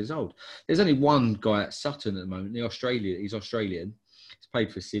 36 years old. There's only one guy at Sutton at the moment. He's Australian. He's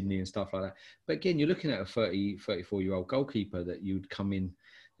played for Sydney and stuff like that. But again, you're looking at a 34-year-old goalkeeper that you'd come in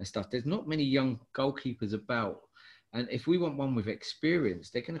and stuff. There's not many young goalkeepers about. And if we want one with experience,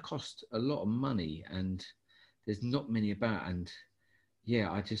 they're going to cost a lot of money, and there's not many about. And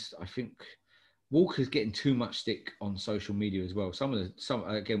yeah, I think Walker's getting too much stick on social media as well. Some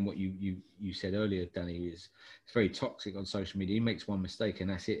again, what you said earlier, Danny, is it's very toxic on social media. He makes one mistake and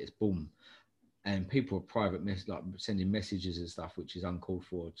that's it. It's boom, and people are like sending messages and stuff, which is uncalled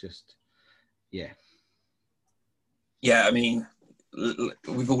for. Just yeah. I mean,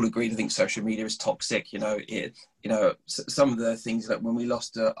 we've all agreed. I think social media is toxic. Some of the things that when we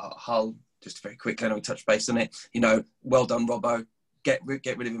lost Hull, just very quickly, I know we touched base on it. Well done, Robbo. get rid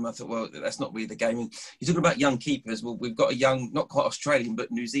of him. I thought, well, that's not really the game. And you're talking about young keepers. Well, we've got a young, not quite Australian,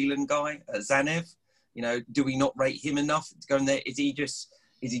 but New Zealand guy, Zanev. You know, do we not rate him enough to go in there? Is he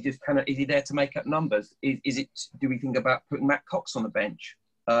there to make up numbers? Do we think about putting Matt Cox on the bench?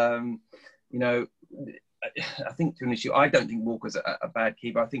 You know, I think to an issue, I don't think Walker's a bad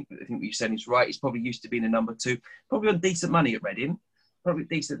keeper. I think what you said is right. He's probably used to being a number 2, probably on decent money at Reading. I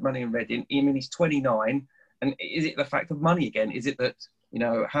mean, he's 29. And is it the fact of money again? Is it that, you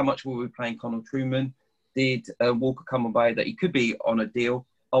know, how much were we paying Conor Truman? Did Walker come away that he could be on a deal?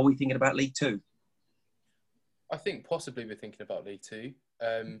 Are we thinking about League 2? I think possibly we're thinking about League 2.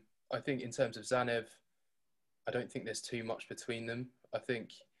 I think in terms of Zanev, I don't think there's too much between them. I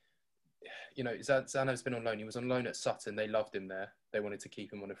think, you know, Zanev's been on loan. He was on loan at Sutton. They loved him there. They wanted to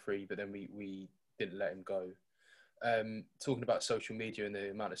keep him on a free, but then we didn't let him go. Talking about social media and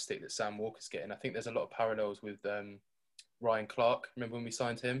the amount of stick that Sam Walker's getting, I think there's a lot of parallels with Ryan Clark. Remember when we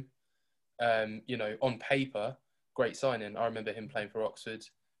signed him? You know, on paper, great signing. I remember him playing for Oxford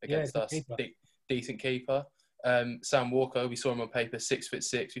against us. Decent keeper. Sam Walker, we saw him on paper,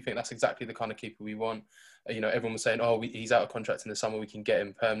 6'6". We think that's exactly the kind of keeper we want. You know, everyone was saying, he's out of contract in the summer, we can get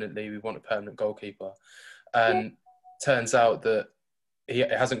him permanently. We want a permanent goalkeeper. And turns out that it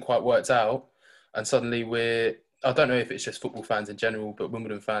hasn't quite worked out. And suddenly I don't know if it's just football fans in general, but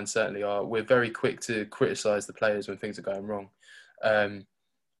Wimbledon fans certainly are. We're very quick to criticise the players when things are going wrong. And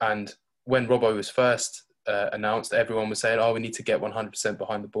when Robbo was first announced, everyone was saying, we need to get 100%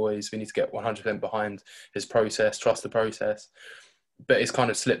 behind the boys. We need to get 100% behind his process, trust the process. But it's kind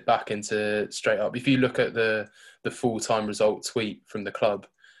of slipped back into straight up. If you look at the full-time result tweet from the club,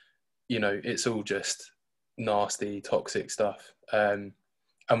 you know, it's all just nasty, toxic stuff.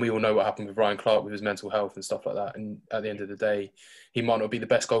 And we all know what happened with Ryan Clark with his mental health and stuff like that. And at the end of the day, he might not be the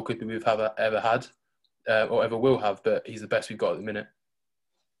best goalkeeper we've ever had or ever will have, but he's the best we've got at the minute.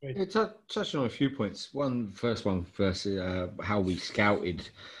 Touching on a few points. First one, how we scouted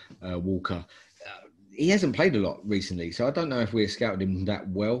Walker. He hasn't played a lot recently, so I don't know if we scouted him that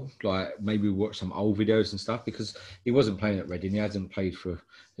well. Like maybe we watched some old videos and stuff, because he wasn't playing at Reading. He hasn't played for a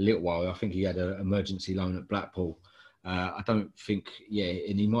little while. I think he had an emergency loan at Blackpool. I don't think,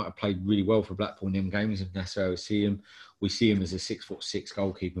 and he might have played really well for Blackpool in them games. If that's how we see him. We see him as a 6'6"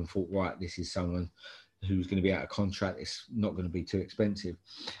 goalkeeper and thought, right, this is someone who's going to be out of contract. It's not going to be too expensive.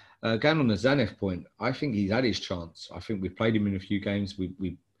 Going on the Zanev point, I think he's had his chance. I think we've played him in a few games.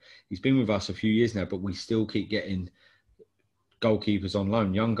 He's been with us a few years now, but we still keep getting goalkeepers on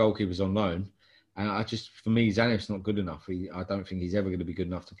loan, young goalkeepers on loan. And for me, Zanev's not good enough. I don't think he's ever going to be good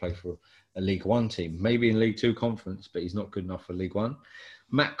enough to play for a League One team. Maybe in League Two conference, but he's not good enough for League One.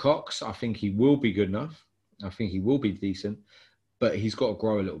 Matt Cox, I think he will be good enough. I think he will be decent, but he's got to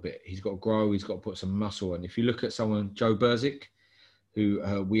grow a little bit. He's got to grow. He's got to put some muscle on. If you look at someone, Joe Burzik, who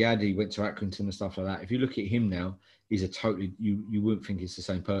he went to Accrington and stuff like that. If you look at him now, he's a totally, you wouldn't think he's the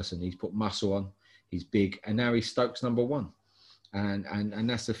same person. He's put muscle on. He's big, and now he's Stokes number 1. And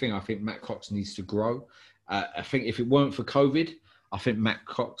that's the thing. I think Matt Cox needs to grow. I think if it weren't for COVID, I think Matt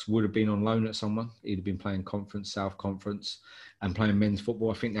Cox would have been on loan at someone. He'd have been playing Conference, South Conference, and playing men's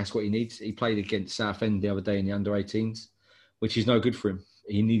football. I think that's what he needs. He played against Southend the other day in the under-18s, which is no good for him.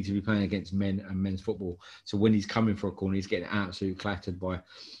 He needs to be playing against men and men's football. So when he's coming for a corner, he's getting absolutely clattered by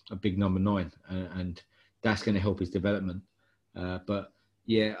a big number 9, and that's going to help his development. But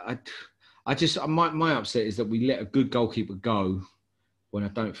yeah, my upset is that we let a good goalkeeper go when I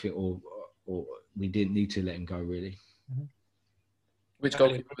don't feel, or we didn't need to let him go, really. Which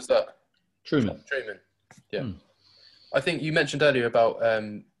goalkeeper was that? Truman. Yeah. I think you mentioned earlier about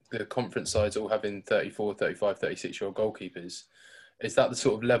the conference sides all having 34, 35, 36-year-old goalkeepers. Is that the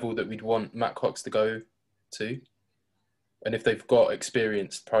sort of level that we'd want Matt Cox to go to? And if they've got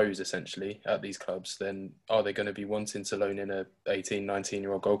experienced pros, essentially, at these clubs, then are they going to be wanting to loan in a 18,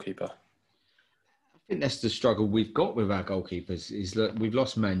 19-year-old goalkeeper? I think that's the struggle we've got with our goalkeepers, is that we've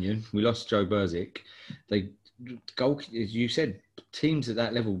lost Mannion, we lost Joe Burzik. As you said, teams at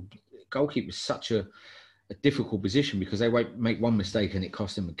that level, goalkeeper is such a difficult position because they won't make one mistake and it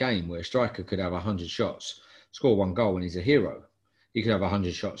costs them a game, where a striker could have 100 shots, score 1 goal and he's a hero. He could have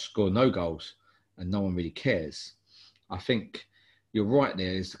 100 shots, score no goals, and no one really cares. I think you're right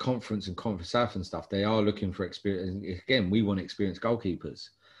there. Is the Conference and Conference South and stuff. They are looking for experience. Again, we want experienced goalkeepers.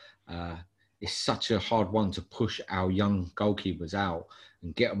 It's such a hard one to push our young goalkeepers out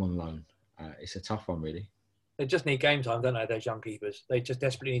and get them on loan. It's a tough one, really. They just need game time, don't they, those young keepers? They just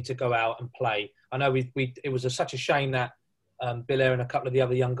desperately need to go out and play. I know it was such a shame that Bill Eyre and a couple of the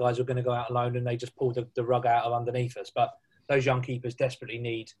other young guys were going to go out alone and they just pulled the rug out of underneath us. But those young keepers desperately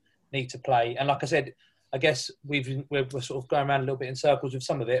need to play. And like I said, I guess we're sort of going around a little bit in circles with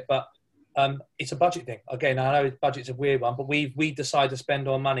some of it, but it's a budget thing. Again, I know budget's a weird one, but we decide to spend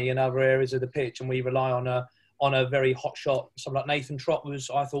our money in other areas of the pitch, and we rely on a very hot shot. Someone like Nathan Trott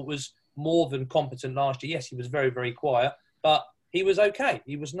I thought was more than competent last year. Yes, he was very, very quiet, but he was okay.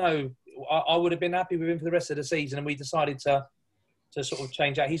 He was I would have been happy with him for the rest of the season, and we decided to sort of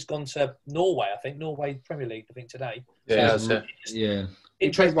change out. He's gone to Norway, I think, Norway Premier League, I think, today. Yeah, so, that's it. Yeah. He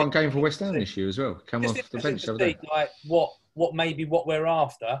played one game for West Ham this year as well. Come off the bench the other day. Like what we're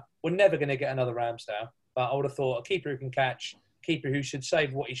after. We're never going to get another Ramsdale, but I would have thought a keeper who can catch, keeper who should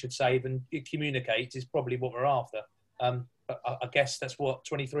save what he should save and communicate is probably what we're after. But I guess that's what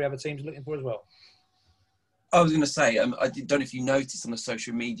 23 other teams are looking for as well. I was going to say, I don't know if you noticed on the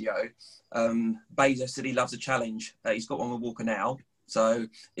social media, Bezos said he loves a challenge. He's got one with Walker now. So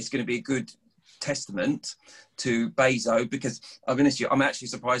it's going to be a good testament to Bezos, because I'll be honest with you, I'm actually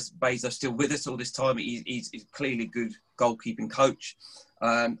surprised Bezos still with us all this time. He's clearly a good goalkeeping coach.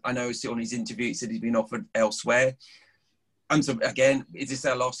 I know on his interview he said he's been offered elsewhere. And so again, is this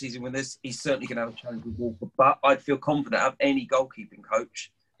our last season with this? He's certainly going to have a challenge with Walker, but I'd feel confident of any goalkeeping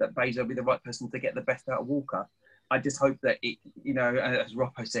coach that Bezos will be the right person to get the best out of Walker. I just hope that it, as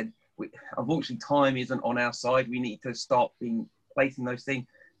Roppo said, unfortunately time isn't on our side. We need to start placing those things.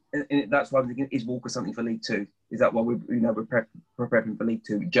 And that's why I'm thinking, is Walker something for League Two? Is that why we're prepping for League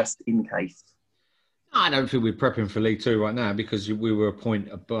Two, just in case? I don't think we're prepping for League Two right now, because we were a point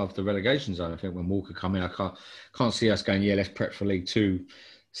above the relegation zone. I think when Walker come in, I can't see us going, let's prep for League Two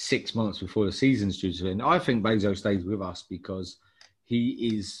 6 months before the season's due to end. I think Bezos stays with us because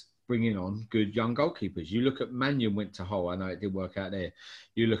he is bringing on good young goalkeepers. You look at Mannion went to Hull. I know it did work out there.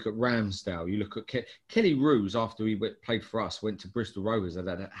 You look at Ramsdale. You look at Kelly Roos, after he played for us, went to Bristol Rovers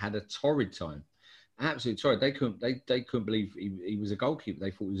and had a torrid time. Absolutely torrid. They couldn't believe he was a goalkeeper.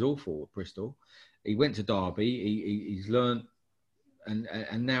 They thought he was awful at Bristol. He went to Derby. He's learned,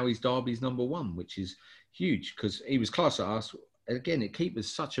 and now he's Derby's number one, which is huge because he was class at us. Again, it keeps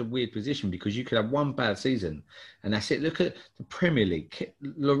such a weird position because you could have one bad season and that's it. Look at the Premier League.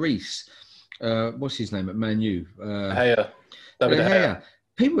 Lloris, what's his name at Man U? Gea.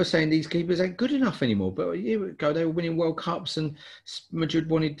 People were saying these keepers ain't good enough anymore. But a year ago, they were winning World Cups and Madrid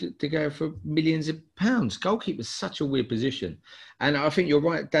wanted to go for millions of pounds. Goalkeeper's such a weird position. And I think you're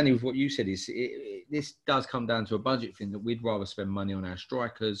right, Danny, with what you said. This does come down to a budget thing, that we'd rather spend money on our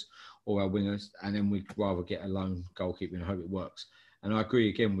strikers or our wingers, and then we'd rather get a lone goalkeeper and hope it works. And I agree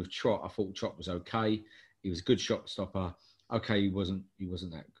again with Trott. I thought Trott was okay. He was a good shot stopper. Okay, he wasn't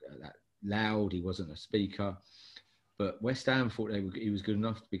that loud. He wasn't a speaker. But West Ham thought he was good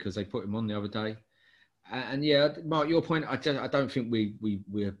enough because they put him on the other day. And yeah, Mark, your point, I don't think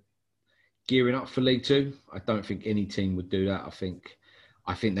we're gearing up for League Two. I don't think any team would do that. I think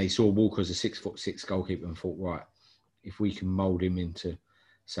they saw Walker as a 6'6" goalkeeper and thought, right, if we can mould him into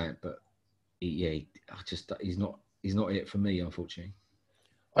something, but he's not it for me, unfortunately.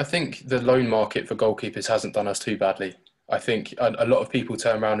 I think the loan market for goalkeepers hasn't done us too badly. I think a lot of people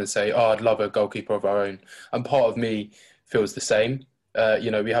turn around and say, I'd love a goalkeeper of our own. And part of me feels the same.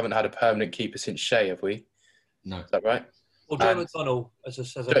 We haven't had a permanent keeper since Shea, have we? No. Is that right? Well, Joe McDonnell.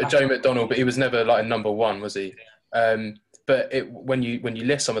 Joe McDonnell, but he was never like a number one, was he? But when you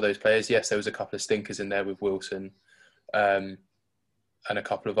list some of those players, yes, there was a couple of stinkers in there with Wilson and a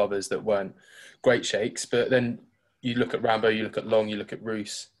couple of others that weren't great shakes. But then you look at Rambo, you look at Long, you look at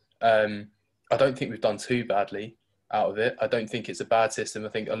Roos. I don't think we've done too badly out of it. I don't think it's a bad system. I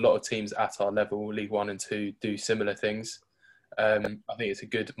think a lot of teams at our level, League 1 and 2, do similar things. I think it's a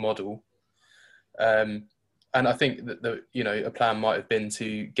good model. And I think that a plan might have been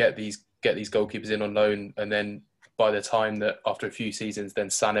to get these goalkeepers in on loan, and then by the time that after a few seasons, then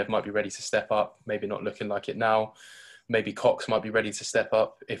Sanev might be ready to step up. Maybe not looking like it now. Maybe Cox might be ready to step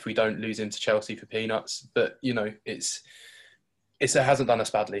up if we don't lose him to Chelsea for peanuts. But it hasn't done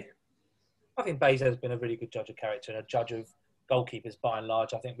us badly. I think Bezos has been a really good judge of character and a judge of goalkeepers by and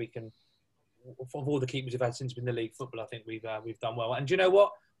large. I think we can, of all the keepers we've had since we've been in the league football, I think we've done well. And do you know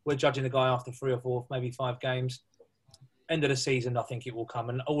what? We're judging the guy after 3 or 4, maybe 5 games. End of the season, I think it will come,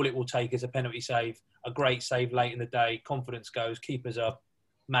 and all it will take is a penalty save, a great save late in the day. Confidence goes. Keepers are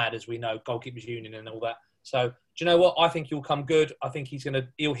mad, as we know, goalkeepers union and all that. So, do you know what? I think he'll come good. I think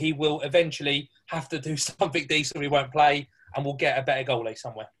he will eventually have to do something decent. He won't play, and we'll get a better goalie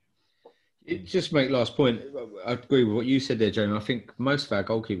somewhere. Just make last point. I agree with what you said there, Jamie. I think most of our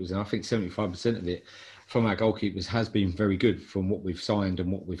goalkeepers, and I think 75% of it, from our goalkeepers has been very good from what we've signed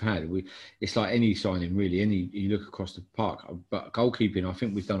and what we've had. It's like any signing, really. You look across the park. But goalkeeping, I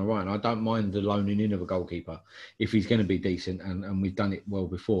think we've done all right. And I don't mind the loaning in of a goalkeeper if he's going to be decent, and we've done it well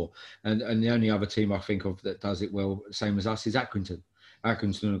before. And the only other team I think of that does it well, same as us, is Accrington.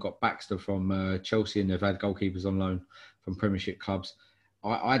 Accrington have got Baxter from Chelsea, and they've had goalkeepers on loan from Premiership clubs.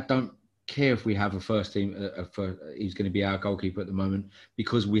 I don't care if we have a first team he's going to be our goalkeeper at the moment,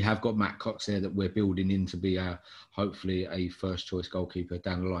 because we have got Matt Cox there that we're building in to be our, hopefully, a first choice goalkeeper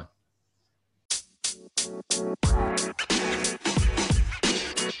down the line.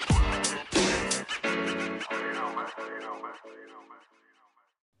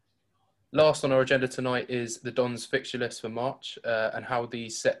 Last on our agenda tonight is the Dons fixture list for March, and how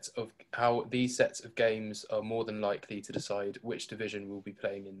these sets of games are more than likely to decide which division we'll be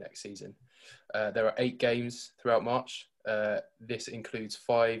playing in next season. There are 8 games throughout March. This includes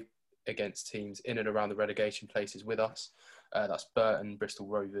 5 against teams in and around the relegation places with us. That's Burton, Bristol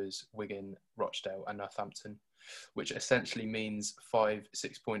Rovers, Wigan, Rochdale and Northampton, which essentially means 5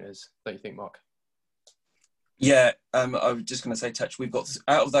 6-pointers. Don't you think, Mark? Yeah, I was just going to say, Touch, we've got,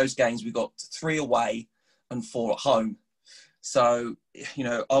 out of those games, we've got 3 away and 4 at home. So,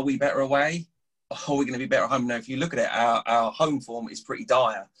 are we better away? Are we going to be better at home? Now, if you look at it, our home form is pretty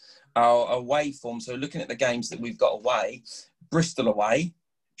dire. Our away form, so looking at the games that we've got away, Bristol away,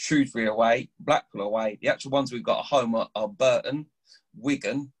 Shrewsbury away, Blackpool away. The actual ones we've got at home are Burton,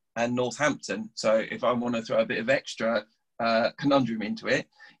 Wigan and Northampton. So if I want to throw a bit of extra conundrum into it,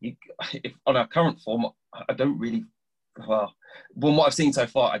 if on our current form, I don't really, well, from what I've seen so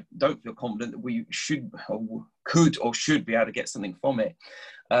far, I don't feel confident that we should or could or should be able to get something from it.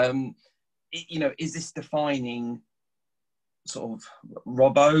 Is this defining sort of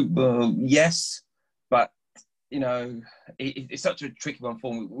Robbo? Well, yes, but it's such a tricky one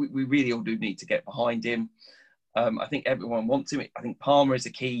for him. We really all do need to get behind him. I think everyone wants him. I think Palmer is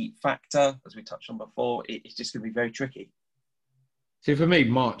a key factor, as we touched on before. It's just going to be very tricky. So for me,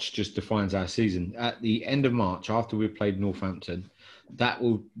 March just defines our season. At the end of March, after we've played Northampton,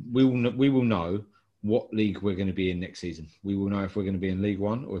 we will know what league we're going to be in next season. We will know if we're going to be in League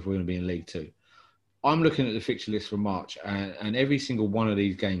One or if we're going to be in League Two. I'm looking at the fixture list for March, and every single one of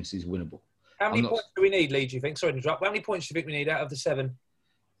these games is winnable. How many points do we need, Lee, do you think? Sorry to interrupt. How many points do you think we need out of the 7?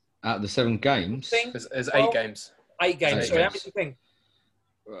 Out of the 7 games? There's 8 games. 8 games. Sorry, how many do you think?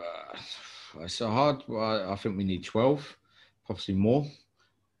 It's so hard. Well, I think we need 12, possibly more.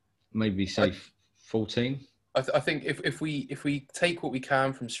 Maybe say 14. I think if we take what we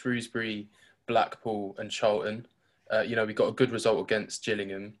can from Shrewsbury, Blackpool and Charlton, we got a good result against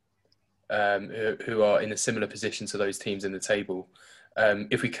Gillingham, who are in a similar position to those teams in the table.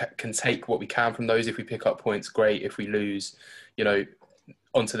 If we can take what we can from those, if we pick up points, great. If we lose,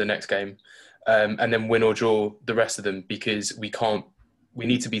 on to the next game, and then win or draw the rest of them, because we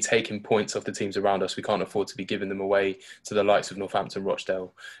need to be taking points off the teams around us. We can't afford to be giving them away to the likes of Northampton,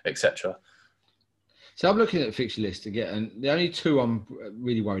 Rochdale, etc. So I'm looking at the fixture list again, and the only 2 I'm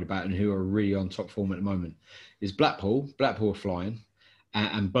really worried about and who are really on top form at the moment is Blackpool. Blackpool are flying,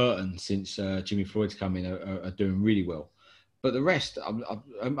 and Burton, since Jimmy Floyd's come in, are doing really well. But the rest,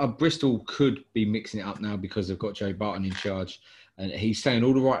 Bristol could be mixing it up now because they've got Joey Barton in charge, and he's saying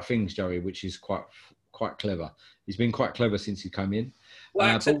all the right things, Joey, which is quite clever. He's been quite clever since he came in. What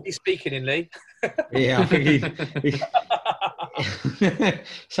accent he's speaking in, Lee? Yeah, I think he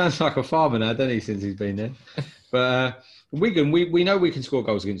sounds like a farmer now, doesn't he, since he's been there? But Wigan, we know we can score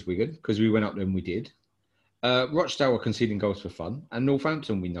goals against Wigan because we went up there and we did. Rochdale are conceding goals for fun, and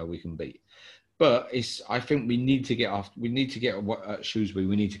Northampton we know we can beat. But I think we need to get after. We need to get at Shrewsbury.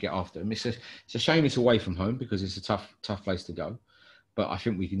 We need to get after them. It's a shame it's away from home because it's a tough place to go. But I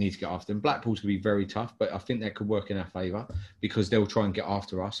think we need to get after them. Blackpool's going to be very tough, but I think that could work in our favour because they'll try and get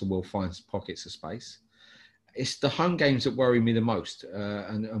after us and we'll find pockets of space. It's the home games that worry me the most,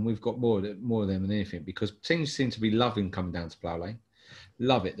 and we've got more of them than anything because teams seem to be loving coming down to Plough Lane.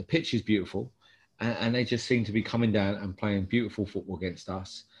 Love it. The pitch is beautiful, and they just seem to be coming down and playing beautiful football against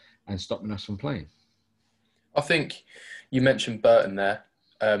us and stopping us from playing. I think you mentioned Burton there.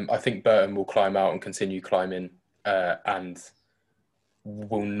 I think Burton will climb out and continue climbing and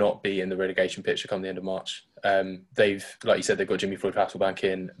will not be in the relegation picture come the end of March. They've, like you said, they've got Jimmy Floyd Hasselbank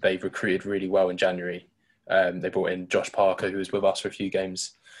in. They've recruited really well in January. They brought in Josh Parker, who was with us for a few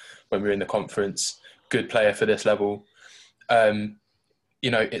games when we were in the conference. Good player for this level.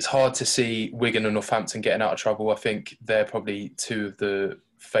 It's hard to see Wigan and Northampton getting out of trouble. I think they're probably 2 of the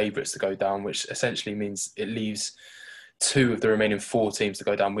favourites to go down, which essentially means it leaves 2 of the remaining 4 teams to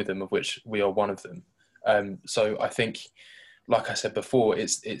go down with them, of which we are one of them. So I think, like I said before,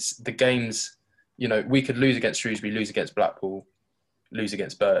 it's the games, you know, we could lose against Shrewsbury, lose against Blackpool, lose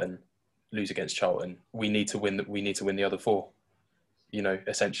against Burton, lose against Charlton. We need to win. We need to win the other 4. You know,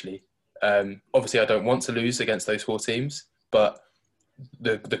 essentially. Obviously, I don't want to lose against those 4 teams, but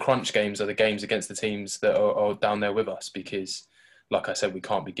the crunch games are the games against the teams that are down there with us, because, like I said, we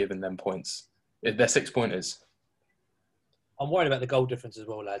can't be giving them points. They're 6-pointers. I'm worried about the goal difference as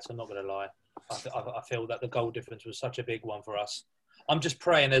well, lads. I'm not going to lie. I feel that the goal difference was such a big one for us. I'm just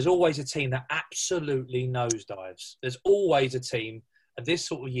praying. There's always a team that absolutely nosedives. There's always a team at this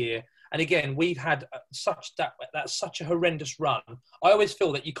sort of year. And again, we've had that's such a horrendous run. I always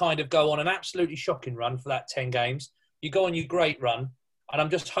feel that you kind of go on an absolutely shocking run for that 10 games. You go on your great run. And I'm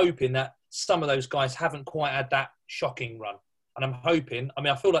just hoping that some of those guys haven't quite had that shocking run. And I'm hoping, I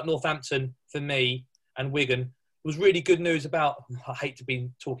mean, I feel like Northampton, for me, and Wigan, was really good news about, I hate to be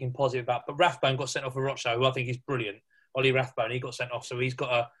talking positive about, but Rathbone got sent off for Rochdale, who I think is brilliant. Ollie Rathbone, he got sent off, so he's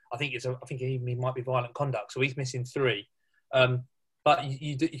got I think he might be violent conduct, so he's missing 3. But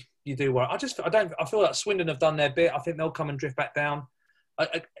you do worry. I feel like Swindon have done their bit. I think they'll come and drift back down.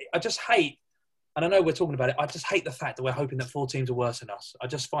 I just hate, and I know we're talking about it, I just hate the fact that we're hoping that 4 teams are worse than us. I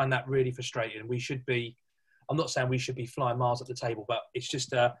just find that really frustrating. We should be, I'm not saying we should be flying miles up the table, but it's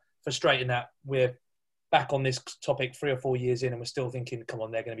just frustrating that we're back on this topic 3 or 4 years in and we're still thinking, come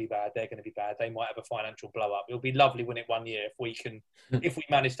on, they're going to be bad, they might have a financial blow up. It'll be lovely when it 1 year if we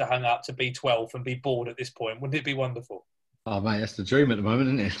manage to hang up to be 12 and be bored at this point. Wouldn't it be wonderful? Oh, mate, that's the dream at the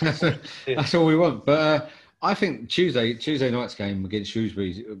moment, isn't it? That's all we want. But I think Tuesday night's game against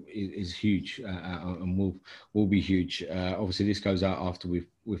Shrewsbury is huge and will be huge. Obviously, this goes out after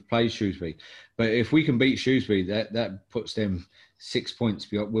we've played Shrewsbury. But if we can beat Shrewsbury, that puts them 6 points.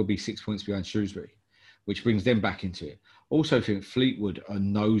 We'll be 6 points behind Shrewsbury, which brings them back into it. Also, I think Fleetwood are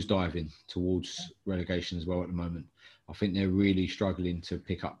nosediving towards relegation as well at the moment. I think they're really struggling to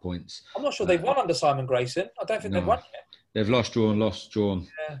pick up points. I'm not sure they've won under Simon Grayson. I don't think they've won yet. They've lost, drawn,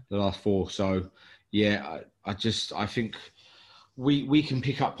 the last 4. So, yeah, I think we can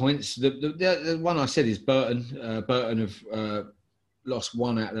pick up points. The one I said is Burton. Burton have lost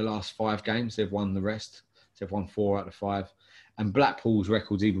 1 out of the last 5 games. They've won the rest. So they've won 4 out of 5. And Blackpool's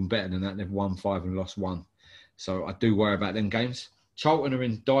record's even better than that. They've won 5 and lost 1. So I do worry about them games. Charlton are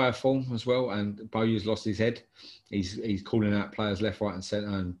in dire form as well, and Bowyer's lost his head. He's calling out players left, right, and centre,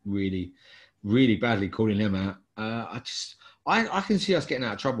 and really, really badly calling them out. I can see us getting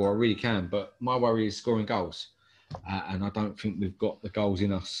out of trouble. I really can, but my worry is scoring goals, and I don't think we've got the goals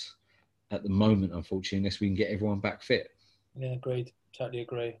in us at the moment, unfortunately, unless we can get everyone back fit. Yeah, agreed. Totally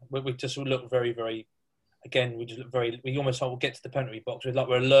agree. We just look very, very. Again, we almost get to the penalty box.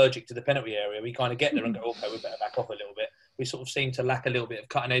 We're allergic to the penalty area. We kind of get there and go, okay, we better back off a little bit. We sort of seem to lack a little bit of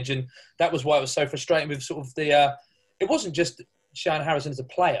cutting edge. And that was why it was so frustrating with sort of it wasn't just Sean Harrison as a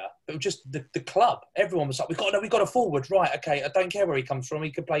player, but it was just the club. Everyone was like, we've got a forward. Right, okay, I don't care where he comes from. He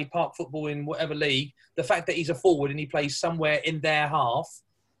could play park football in whatever league. The fact that he's a forward and he plays somewhere in their half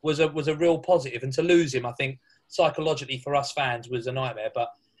was a real positive. And to lose him, I think, psychologically for us fans was a nightmare. But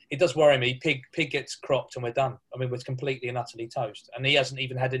it does worry me. Pig gets cropped and we're done. I mean, we're completely and utterly toast. And he hasn't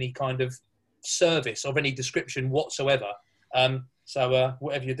even had any kind of service of any description whatsoever. So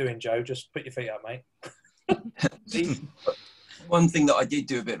whatever you're doing, Joe, just put your feet up, mate. One thing that I did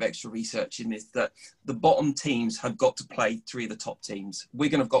do a bit of extra research in is that the bottom teams have got to play 3 of the top teams.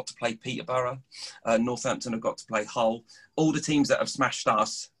 Wigan have got to play Peterborough. Northampton have got to play Hull. All the teams that have smashed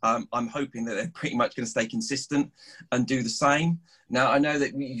us, I'm hoping that they're pretty much going to stay consistent and do the same. Now, I know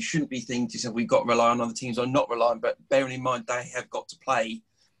that you shouldn't be thinking to yourself, we've got to rely on other teams or not relying, but bearing in mind they have got to play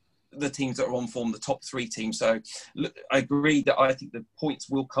the teams that are on form, the top 3 teams. So look, I agree that I think the points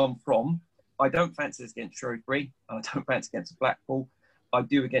will come from. I don't fancy this against Shrewsbury. I don't fancy against Blackpool. I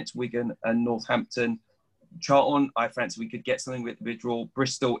do against Wigan and Northampton. Charlton, I fancy we could get something with the draw.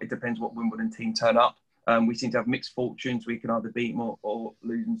 Bristol, it depends what Wimbledon team turn up. We seem to have mixed fortunes. We can either beat them or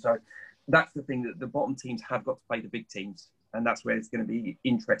lose them. So that's the thing, that the bottom teams have got to play the big teams. And that's where it's going to be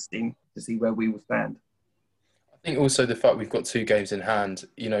interesting to see where we will stand. I think also the fact we've got 2 games in hand,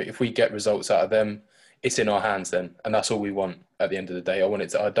 you know, if we get results out of them, it's in our hands then. And that's all we want at the end of the day.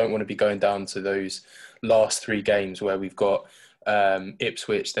 I don't want to be going down to those last 3 games where we've got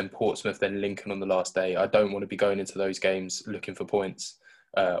Ipswich, then Portsmouth, then Lincoln on the last day. I don't want to be going into those games looking for points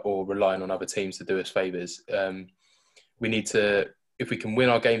or relying on other teams to do us favours. We need to, if we can win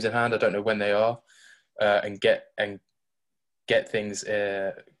our games in hand, I don't know when they are, and get things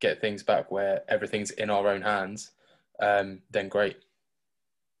back where everything's in our own hands, then great.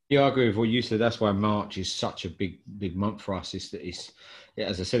 Yeah, I agree with what you said. That's why March is such a big month for us.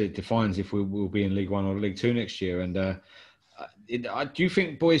 As I said, it defines if we will be in League One or League Two next year. And Do you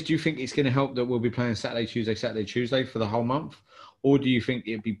think, boys, do you think it's going to help that we'll be playing Saturday, Tuesday for the whole month? Or do you think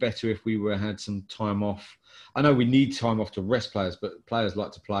it'd be better if we had some time off? I know we need time off to rest players, but players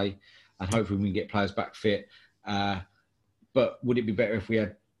like to play, and hopefully we can get players back fit. But would it be better if we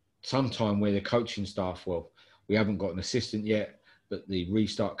had some time where the coaching staff, well, we haven't got an assistant yet, but the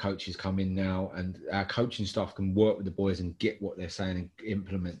restart coaches come in now, and our coaching staff can work with the boys and get what they're saying and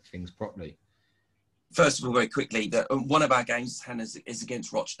implement things properly? First of all, very quickly, one of our games in hand is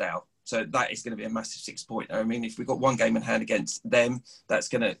against Rochdale. So that is going to be a massive 6-point. I mean, if we've got one game in hand against them, that's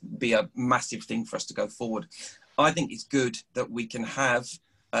going to be a massive thing for us to go forward. I think it's good that we can have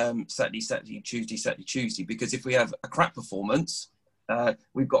Saturday, Tuesday, because if we have a crap performance,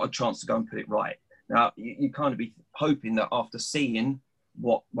 we've got a chance to go and put it right. Now, you kind of be hoping that after seeing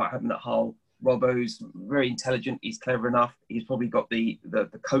what happened at Hull, Robbo's very intelligent, he's clever enough, he's probably got the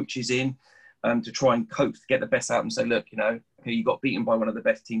coaches in to try and cope to get the best out of them. Say, look, okay, you got beaten by one of the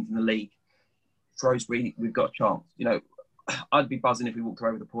best teams in the league. Shrewsbury, we've got a chance. I'd be buzzing if we walked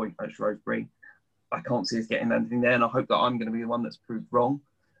away with a point at Shrewsbury. I can't see us getting anything there, and I hope that I'm going to be the one that's proved wrong.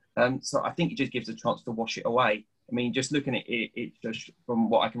 So I think it just gives a chance to wash it away. I mean, just looking at it, it's just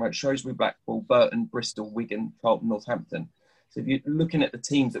from what I can write, Shrewsbury, Blackpool, Burton, Bristol, Wigan, Charlton, Northampton. So if you're looking at the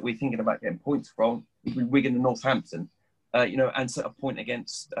teams that we're thinking about getting points from, it'd be Wigan and Northampton. And set a point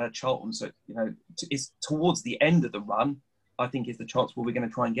against Charlton. So, it's towards the end of the run, I think, is the chance where we're going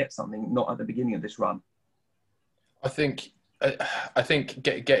to try and get something, not at the beginning of this run. I think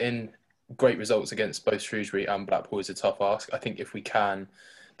getting great results against both Shrewsbury and Blackpool is a tough ask. I think if we can,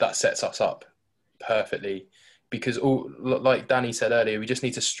 that sets us up perfectly, because like Danny said earlier, we just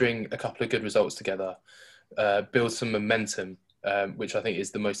need to string a couple of good results together, build some momentum. Which I think is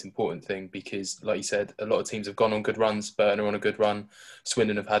the most important thing, because, like you said, a lot of teams have gone on good runs. Burton are on a good run.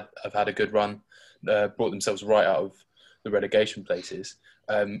 Swindon have had a good run, brought themselves right out of the relegation places.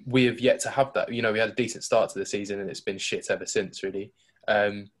 We have yet to have that. We had a decent start to the season, and it's been shit ever since. Really,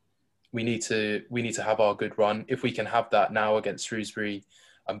 we need to have our good run. If we can have that now against Shrewsbury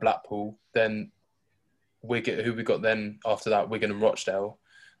and Blackpool, then who we got then after that, Wigan and Rochdale.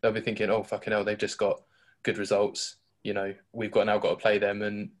 They'll be thinking, oh fucking hell, they've just got good results. We've now got to play them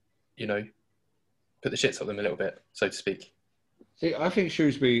and, put the shits on them a little bit, so to speak. See, I think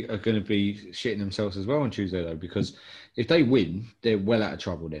Shrewsbury are going to be shitting themselves as well on Tuesday, though, because if they win, they're well out of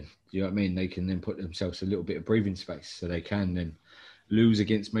trouble then. Do you know what I mean? They can then put themselves a little bit of breathing space, so they can then lose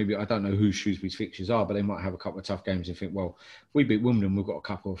against maybe, I don't know who Shrewsbury's fixtures are, but they might have a couple of tough games and think, well, if we beat Wimbledon, we've got a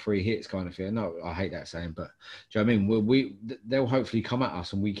couple of free hits kind of thing. No, I hate that saying, but do you know what I mean? They'll hopefully come at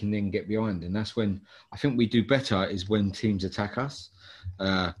us and we can then get behind. And that's when I think we do better, is when teams attack us. You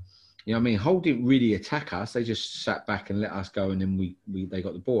know what I mean? Hull didn't really attack us. They just sat back and let us go, and then they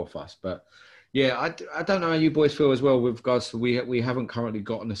got the ball off us. But yeah, I don't know how you boys feel as well with regards to we haven't currently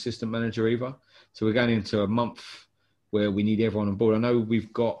got an assistant manager either. So we're going into a month where we need everyone on board. I know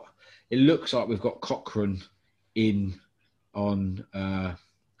it looks like we've got Cochrane in on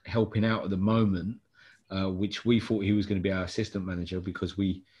helping out at the moment, which we thought he was going to be our assistant manager because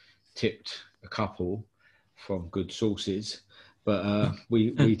we tipped a couple from good sources. But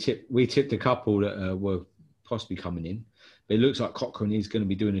we tipped a couple that were possibly coming in. But it looks like Cochrane is going to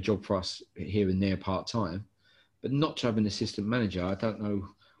be doing a job for us here and there part-time. But not to have an assistant manager, I don't know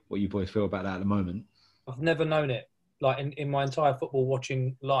what you boys feel about that at the moment. I've never known it. Like in my entire football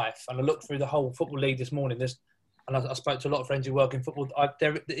watching life, and I looked through the whole football league this morning. And I spoke to a lot of friends who work in football.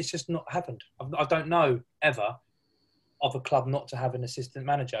 It's just not happened. I don't know ever of a club not to have an assistant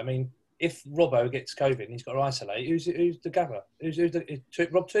manager. I mean, if Robbo gets COVID and he's got to isolate, who's the gaffer?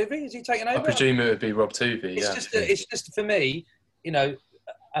 Rob Tuvey? Is he taking over? I presume it would be Rob Tuvey. It's just for me,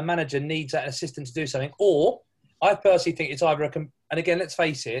 a manager needs that assistant to do something. Or I personally think it's either and again, let's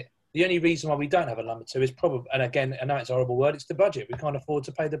face it. The only reason why we don't have a number two is probably, and again, I know it's a horrible word, it's the budget. We can't afford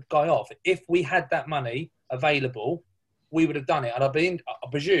to pay the guy off. If we had that money available, we would have done it. And I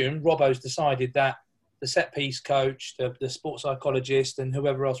presume Robbo's decided that the set piece coach, the sports psychologist, and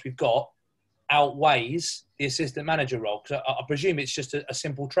whoever else we've got outweighs the assistant manager role. Because I presume it's just a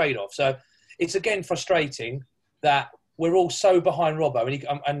simple trade-off. So it's again frustrating that we're all so behind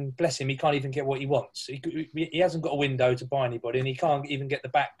Robbo, and bless him, he can't even get what he wants. He hasn't got a window to buy anybody, and he can't even get the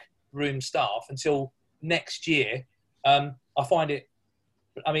back room staff until next year. I find it.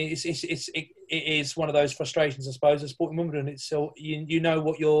 I mean, it is one of those frustrations, I suppose, of Sporting Wimbledon. It's still you know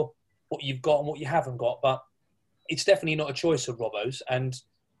what you've got and what you haven't got, but it's definitely not a choice of Robbo's, and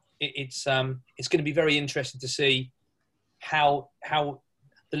it's going to be very interesting to see how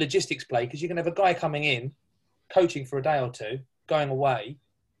the logistics play, because you can have a guy coming in, coaching for a day or two, going away,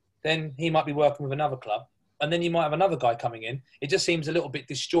 then he might be working with another club, and then you might have another guy coming in. It just seems a little bit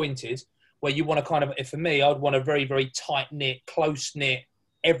disjointed, where you want to kind of, if for me, I'd want a very, very tight-knit, close-knit,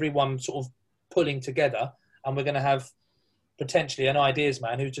 everyone sort of pulling together, and we're going to have potentially an ideas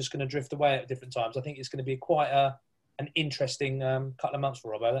man who's just going to drift away at different times. I think it's going to be quite an interesting couple of months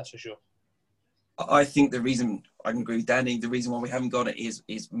for Robbo, that's for sure. I think the reason, I can agree with Danny, the reason why we haven't got it is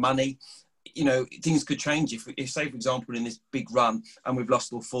money. You know, things could change if say, for example, in this big run and we've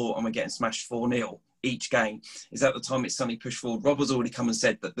lost all 4 and we're getting smashed 4-0 each game, is at the time it's suddenly pushed forward. Robbo's already come and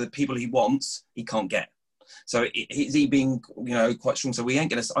said that the people he wants, he can't get. So is he being, you know, quite strong? So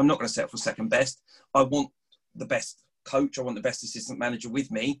I'm not going to settle for second best. I want the best coach. I want the best assistant manager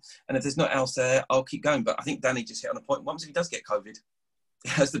with me. And if there's not else there, I'll keep going. But I think Danny just hit on a point. What if he does get COVID?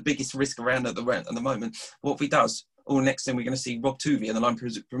 That's the biggest risk around at the moment. What if he does? Or next thing we're going to see Rob Tuvey and the line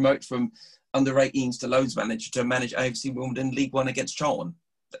promote from under 18s to loads manager to manage AFC Wimbledon League One against Charlton.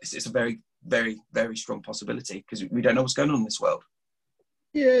 It's a very, very, very strong possibility because we don't know what's going on in this world.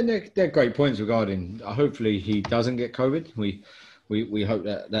 Yeah, they're great points regarding. Hopefully he doesn't get COVID. We hope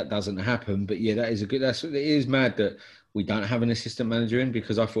that doesn't happen. But yeah, that is a good. It is mad that we don't have an assistant manager in,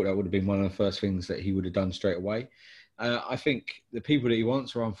 because I thought that would have been one of the first things that he would have done straight away. I think the people that he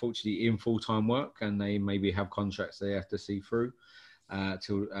wants are unfortunately in full-time work, and they maybe have contracts they have to see through.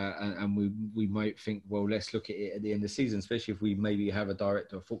 And we might think, well, let's look at it at the end of the season, especially if we maybe have a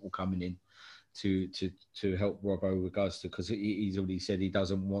director of football coming in to help Robbo with regards to, because he's already said he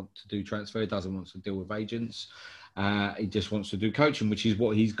doesn't want to do transfer, doesn't want to deal with agents. He just wants to do coaching, which is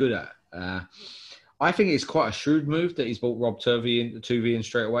what he's good at. I think it's quite a shrewd move that he's brought Rob Tuvey in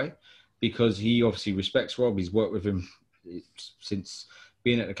straight away, because he obviously respects Rob. He's worked with him since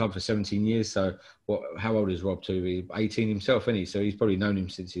being at the club for 17 years. So how old is Rob Tuvey? 18 himself, isn't he? So he's probably known him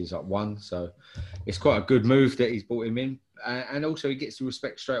since he was like 1. So it's quite a good move that he's brought him in. And also he gets the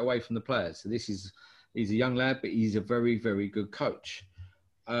respect straight away from the players. So he's a young lad, but he's a very, very good coach.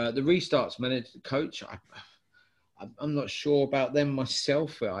 The restarts coach, I'm not sure about them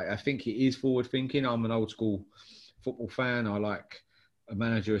myself. I think it is forward thinking. I'm an old school football fan. I like a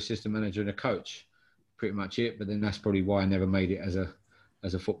manager, assistant manager and a coach. Pretty much it. But then that's probably why I never made it as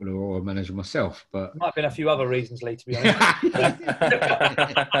a footballer or a manager myself. But might have been a few other reasons, Lee, to be honest.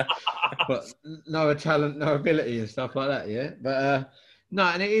 But no talent, no ability and stuff like that, yeah. But no,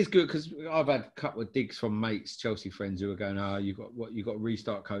 and it is good because I've had a couple of digs from mates, Chelsea friends, who are going, you got a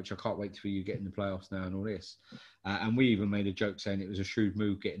restart coach. I can't wait for you to get in the playoffs now and all this. And we even made a joke saying it was a shrewd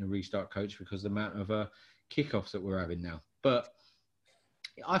move getting a restart coach because of the amount of kickoffs that we're having now. But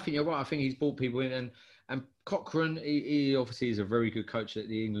I think you're right. I think he's brought people in, and Cochrane, he obviously is a very good coach that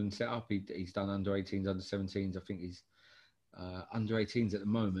the England set up. He's done under 18s, under 17s. I think he's under 18s at the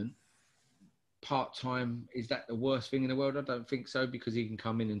moment. Part-time, is that the worst thing in the world? I don't think so, because he can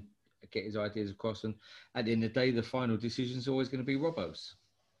come in and get his ideas across. And at the end of the day, the final decision is always going to be Robbo's.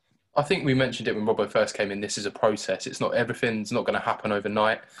 I think we mentioned it when Robbo first came in. This is a process. It's not, everything's not going to happen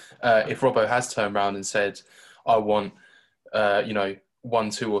overnight. If Robbo has turned around and said, I want,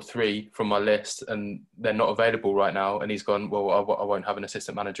 1, 2 or 3 from my list, and they're not available right now, and he's gone, well, I won't have an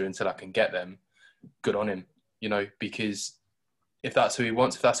assistant manager until I can get them. Good on him, because if that's who he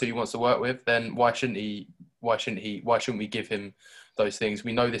wants, if that's who he wants to work with, then why shouldn't we give him those things?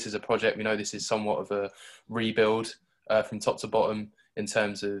 We know this is a project. We know this is somewhat of a rebuild from top to bottom in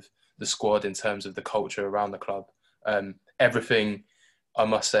terms of the squad, in terms of the culture around the club. Everything, I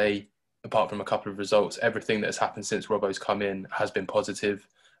must say, apart from a couple of results, everything that has happened since Robbo's come in has been positive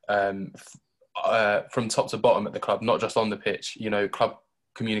from top to bottom at the club, not just on the pitch. Club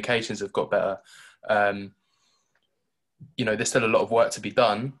communications have got better. There's still a lot of work to be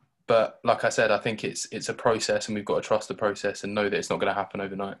done, but like I said, I think it's a process, and we've got to trust the process and know that it's not going to happen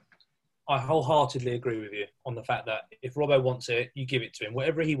overnight. I wholeheartedly agree with you on the fact that if Robbo wants it, you give it to him.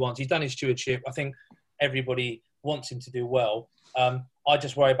 Whatever he wants, he's done his stewardship. I think everybody wants him to do well. I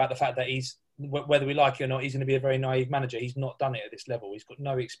just worry about the fact that whether we like it or not, he's going to be a very naive manager. He's not done it at this level. He's got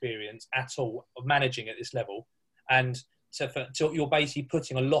no experience at all of managing at this level. And so you're basically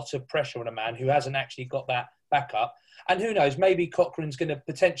putting a lot of pressure on a man who hasn't actually got that backup. And who knows, maybe Cochrane's could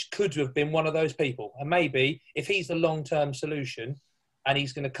have been one of those people. And maybe if he's the long-term solution and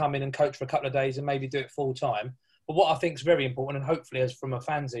he's going to come in and coach for a couple of days and maybe do it full time. But what I think is very important, and hopefully as from a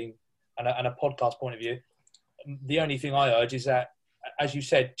fanzine and a podcast point of view, the only thing I urge is that, as you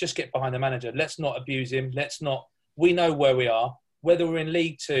said, just get behind the manager. Let's not abuse him. We know where we are. Whether we're in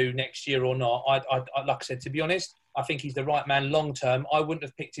League 2 next year or not, I like I said, to be honest, I think he's the right man long-term. I wouldn't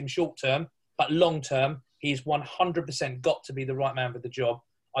have picked him short-term, but long-term, he's 100% got to be the right man for the job.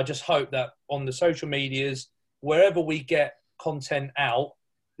 I just hope that on the social medias, wherever we get content out,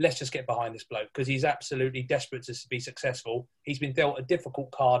 let's just get behind this bloke because he's absolutely desperate to be successful. He's been dealt a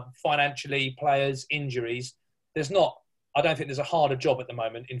difficult card financially, players, injuries. I don't think there's a harder job at the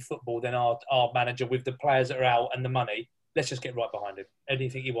moment in football than our manager with the players that are out and the money. Let's just get right behind him.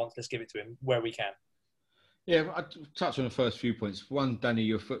 Anything he wants, let's give it to him where we can. Yeah, I'll touch on the first few points. One, Danny,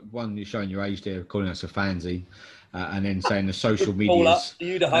 you're showing your age there, calling us a fancy, and then saying the social medias.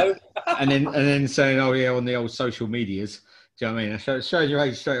 and then saying, oh yeah, on the old social medias. Do you know what I mean? Showing your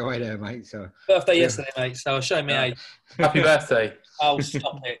age straight away there, mate. So birthday yesterday, mate. So I'll show my age. Happy birthday! Oh,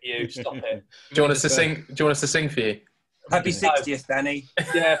 stop it, you! Stop it. Do you want us to sing? Do you want us to sing for you? Happy 60th, Danny.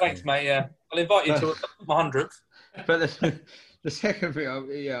 Yeah, thanks, mate. Yeah, I'll invite you to my 100th. But the second thing,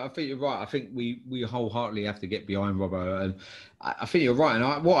 I think you're right. I think we wholeheartedly have to get behind Robbo, and I think you're right.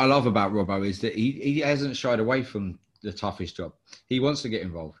 And what I love about Robbo is that he hasn't shied away from the toughest job. He wants to get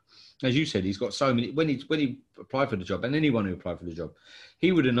involved. As you said, he's got so many. When he applied for the job, and anyone who applied for the job,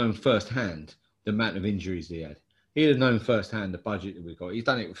 he would have known firsthand the amount of injuries he had. He'd have known firsthand the budget that we got. He's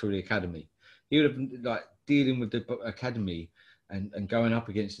done it through the academy. He would have been like dealing with the academy and going up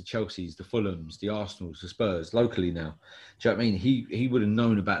against the Chelseas, the Fulhams, the Arsenals, the Spurs locally now. Do you know what I mean? He would have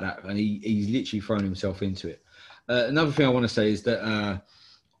known about that, and he's literally thrown himself into it. Another thing I want to say is that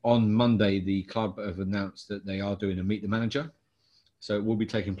on Monday the club have announced that they are doing a Meet the Manager. So it will be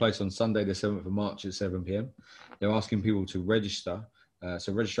taking place on Sunday, the 7th of March at 7 p.m. They're asking people to register.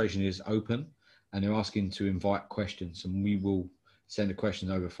 So registration is open, and they're asking to invite questions. And we will send a question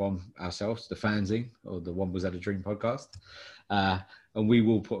over from ourselves, the fanzine, or the One Was At A Dream podcast. And we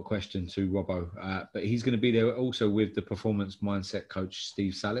will put a question to Robbo. But he's going to be there also with the performance mindset coach,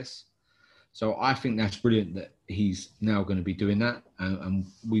 Steve Salis. So I think that's brilliant that he's now going to be doing that, and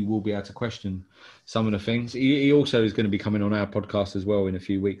we will be able to question some of the things. He also is going to be coming on our podcast as well in a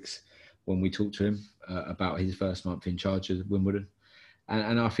few weeks when we talk to him about his first month in charge of Wimbledon.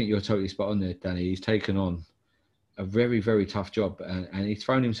 And I think you're totally spot on there, Danny. He's taken on a very, very tough job, and he's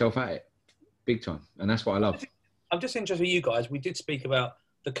thrown himself at it big time, and that's what I love. I'm just interested with you guys. We did speak about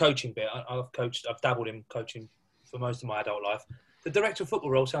the coaching bit. I've dabbled in coaching for most of my adult life. The director of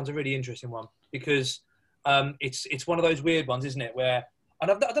football role sounds a really interesting one because it's one of those weird ones, isn't it? Where, and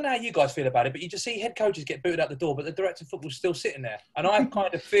I don't know how you guys feel about it, but you just see head coaches get booted out the door, but the director of football's still sitting there. And I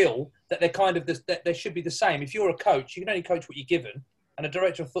kind of feel that that they should be the same. If you're a coach, you can only coach what you're given, and a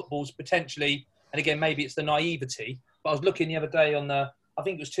director of football's potentially, and again maybe it's the naivety, but I was looking the other day on I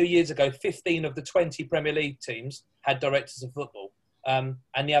think it was 2 years ago, 15 of the 20 Premier League teams had directors of football, and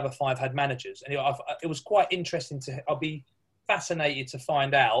the other 5 had managers. And it was quite interesting I'll be fascinated to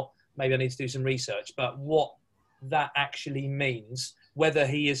find out, maybe I need to do some research, but what that actually means, whether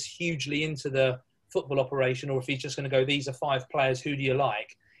he is hugely into the football operation or if he's just going to go, these are 5 players, who do you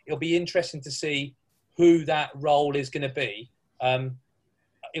like? It'll be interesting to see who that role is going to be.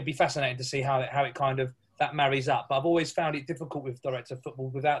 It'll be fascinating to see how it kind of, that marries up. But I've always found it difficult with director of football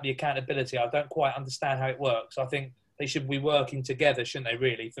without the accountability. I don't quite understand how it works. I think they should be working together, shouldn't they,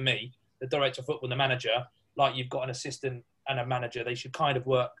 really, for me? The director of football and the manager, like you've got an assistant and a manager, they should kind of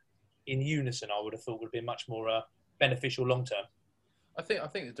work in unison. I would have thought would have been much more beneficial long term. I think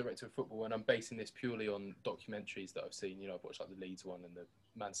the director of football, and I'm basing this purely on documentaries that I've seen. You know, I've watched like the Leeds one and the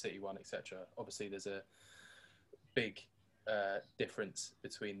Man City one, etc. Obviously, there's a big difference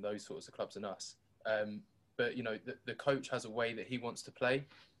between those sorts of clubs and us. But you know, the coach has a way that he wants to play.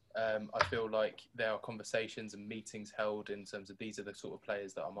 I feel like there are conversations and meetings held in terms of these are the sort of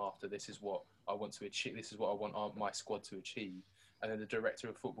players that I'm after. This is what I want to achieve. This is what I want my squad to achieve. And then the director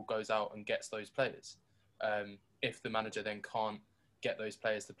of football goes out and gets those players. If the manager then can't get those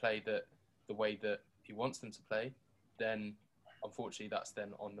players to play the way that he wants them to play, then unfortunately that's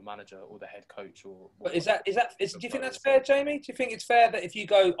then on the manager or the head coach. But do you think that's fair, Jamie? Do you think it's fair that if you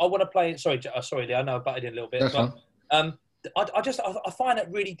go, I want to play? Sorry, Lee, I know I butted in a little bit. I find it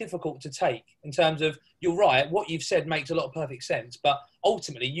really difficult to take in terms of, you're right, what you've said makes a lot of perfect sense, but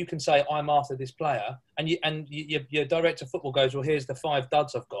ultimately you can say, I'm after this player, and your director of football goes, well, here's the 5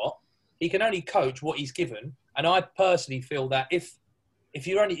 duds I've got. He can only coach what he's given, and I personally feel that if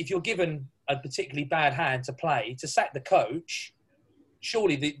you're given a particularly bad hand to play, to sack the coach,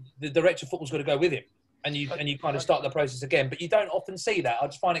 surely the director of football's got to go with him, and you kind of start the process again. But you don't often see that. I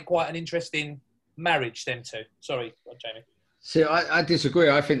just find it quite an interesting marriage, them two. Sorry, Jamie. See, I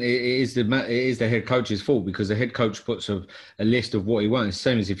disagree. I think it is the head coach's fault, because the head coach puts a list of what he wants.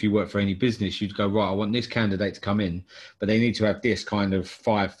 Same as if you work for any business, you'd go, right, I want this candidate to come in, but they need to have this kind of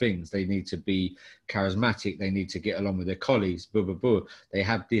 5 things. They need to be charismatic. They need to get along with their colleagues. Blah, blah, blah. They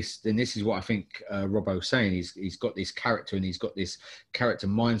have this, and this is what I think Robbo's saying. He's got this character, and he's got this character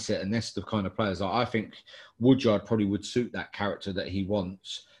mindset, and that's the kind of players that I think Woodyard probably would suit that character that he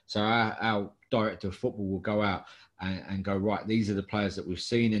wants. So our director of football will go out and go, right, these are the players that we've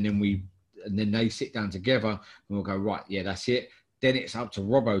seen, and then they sit down together and we'll go, right, yeah, that's it. Then it's up to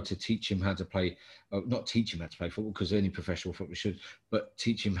Robbo to teach him how to play, not teach him how to play football, because any professional footballer should, but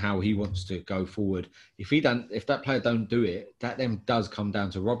teach him how he wants to go forward. If that player don't do it, that then does come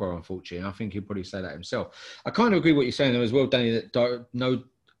down to Robbo, unfortunately. And I think he'll probably say that himself. I kind of agree with what you're saying though as well, Danny, that no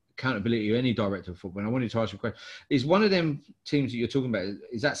accountability of any director of football. And I wanted to ask you a question. Is one of them teams that you're talking about,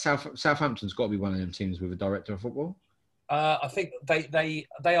 is that Southampton's got to be one of them teams with a director of football? I think they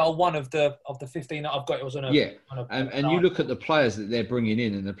are one of the 15 that I've got. It was on a and you look at the players that they're bringing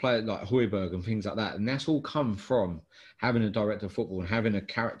in, and the players like Højbjerg and things like that, and that's all come from having a director of football and having a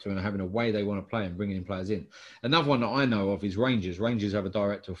character and having a way they want to play and bringing in players in. Another one that I know of is Rangers. Rangers have a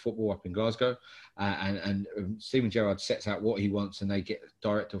director of football up in Glasgow, and Steven Gerrard sets out what he wants, and they get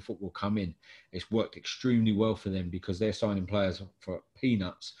director of football come in. It's worked extremely well for them because they're signing players for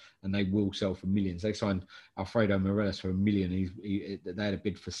peanuts, and they will sell for millions. They signed Alfredo Morelos for $1 million. They had a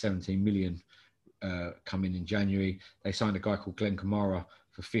bid for 17 million coming in January. They signed a guy called Glenn Kamara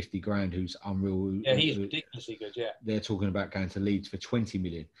for 50 grand, who's unreal. Yeah, he's ridiculously good, yeah. They're talking about going to Leeds for 20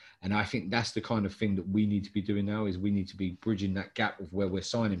 million. And I think that's the kind of thing that we need to be doing now, is we need to be bridging that gap of where we're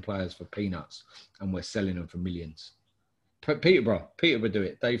signing players for peanuts and we're selling them for millions. Peterborough do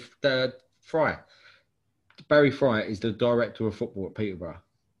it. Barry Fry is the director of football at Peterborough.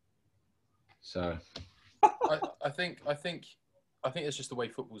 So, I think it's just the way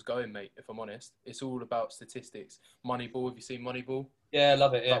football's going, mate. If I'm honest, it's all about statistics. Moneyball. Have you seen Moneyball? Yeah, I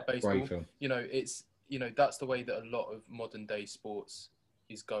love it. Yeah, baseball. Great film. That's the way that a lot of modern day sports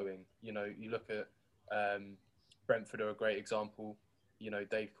is going. You look at Brentford are a great example.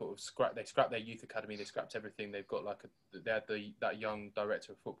 They've sort of scrapped their youth academy. They scrapped everything. They've got they had that young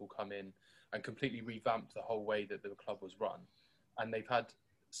director of football come in and completely revamped the whole way that the club was run. And they've had,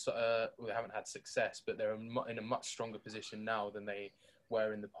 they haven't had success, but they're in a much stronger position now than they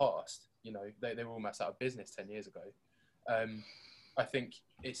were in the past. They were almost out of business 10 years ago. I think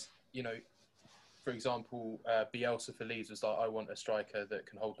it's, for example, Bielsa for Leeds was like, I want a striker that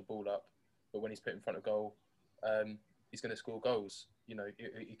can hold the ball up, but when he's put in front of goal, he's going to score goals. He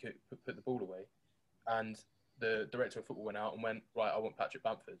could put the ball away. And the director of football went out and went, right, I want Patrick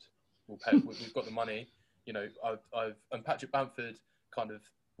Bamford. We'll pay. We've got the money. And Patrick Bamford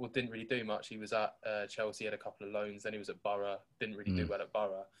didn't really do much. He was at Chelsea, had a couple of loans. Then he was at Borough, didn't really do well at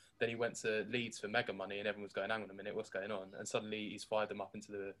Borough. Then he went to Leeds for mega money, and everyone was going, hang on a minute, what's going on? And suddenly he's fired them up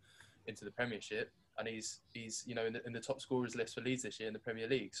into the Premiership, and he's in the top scorers list for Leeds this year in the Premier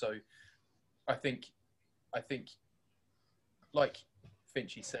League. So I think like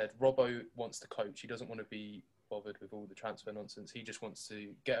Finchy said, Robbo wants to coach. He doesn't want to be bothered with all the transfer nonsense. He just wants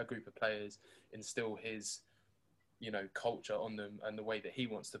to get a group of players, instill his culture on them and the way that he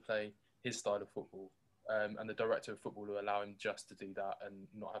wants to play his style of football. And the director of football will allow him just to do that and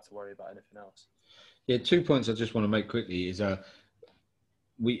not have to worry about anything else. Yeah, 2 points I just want to make quickly is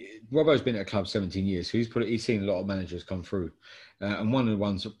Robbo's been at a club 17 years, so he's seen a lot of managers come through. And one of the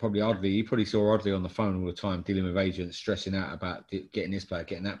ones probably he probably saw Ardley on the phone all the time dealing with agents, stressing out about getting this player,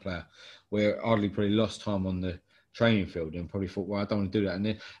 getting that player, where Ardley probably lost time on the training field and probably thought, well, I don't want to do that. And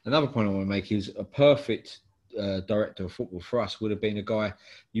then another point I want to make is a perfect director of football for us would have been a guy,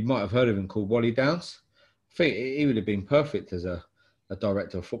 you might have heard of him, called Wally Downs. I think he would have been perfect as a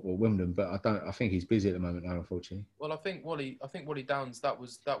director of football at Wimbledon, but I think he's busy at the moment now, unfortunately. Well, I think Wally Downs, that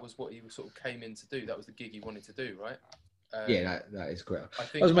was what he sort of came in to do. That was the gig he wanted to do, right? Yeah, that is great.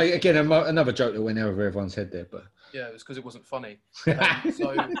 Again, another joke that went over everyone's head there, but yeah, it was because it wasn't funny. The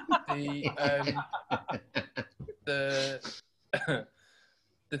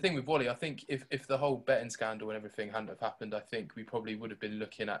thing with Wally, I think if the whole betting scandal and everything hadn't have happened, I think we probably would have been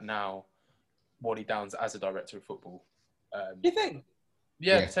looking at now Wally Downs as a director of football. You think?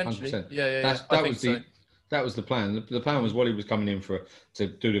 Yeah, potentially. 100%. Yeah. That was the plan. The plan was Wally was coming in to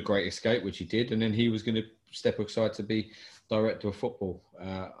do the Great Escape, which he did, and then he was going to step aside to be director of football.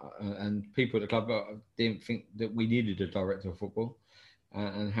 And people at the club didn't think that we needed a director of football,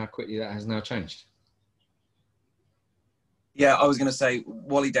 and how quickly that has now changed. Yeah, I was going to say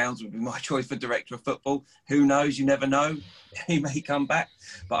Wally Downs would be my choice for director of football. Who knows? You never know. He may come back,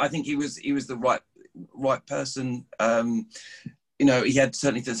 but I think he was the right person. He had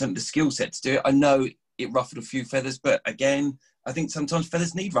certainly the skill set to do it. I know it ruffled a few feathers, but again, I think sometimes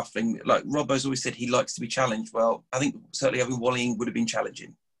feathers need ruffling. Like Robbo's always said, he likes to be challenged. Well, I think certainly having Wally would have been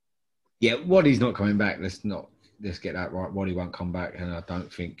challenging. Yeah, Wally's not coming back. Let's get that right. Wally won't come back, and I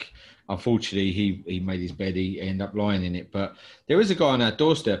don't think. Unfortunately, he made his bed. He ended up lying in it. But there is a guy on our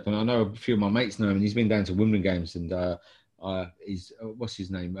doorstep, and I know a few of my mates know him. And he's been down to Wimbledon games, and what's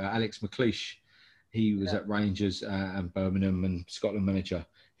his name? Alex McLeish. He was at Rangers and Birmingham and Scotland manager.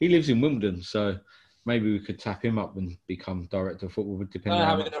 He lives in Wimbledon, so maybe we could tap him up and become director of football. Depending on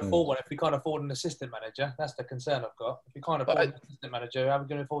how we're going to afford one. If we can't afford an assistant manager, that's the concern I've got. If we can't afford an assistant manager, how are we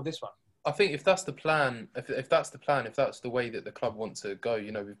going to afford this one? I think if that's the plan, if that's the way that the club want to go,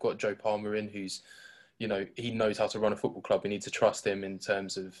 we've got Joe Palmer in, who's, he knows how to run a football club. We need to trust him in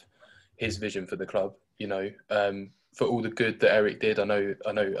terms of his vision for the club. For all the good that Eric did, I know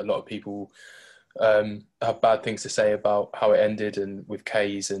a lot of people have bad things to say about how it ended and with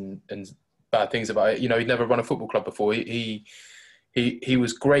K's and bad things about it. He'd never run a football club before. He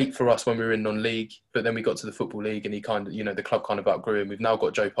was great for us when we were in non-league, but then we got to the Football League and he kind of, the club kind of outgrew him. We've now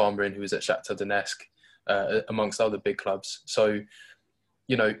got Joe Palmer in, who was at Shakhtar Donetsk, amongst other big clubs. So,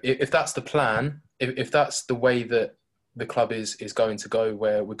 if that's the plan, if that's the way that the club is going to go,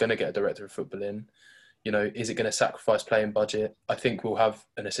 where we're going to get a director of football in, is it going to sacrifice playing budget? I think we'll have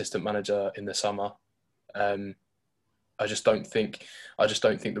an assistant manager in the summer. I just don't think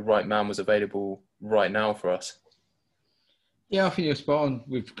the right man was available right now for us. Yeah, I think you're spot on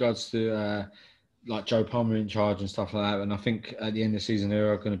with regards to like Joe Palmer in charge and stuff like that. And I think at the end of the season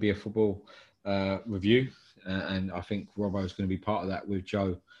there are going to be a football review, and I think Robbo's going to be part of that with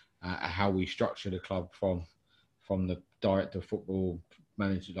Joe. How we structure the club from the director of football,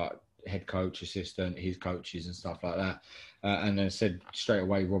 manager, like head coach, assistant, his coaches and stuff like that. And as I said straight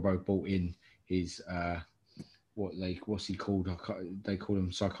away, Robbo brought in his what's he called? They call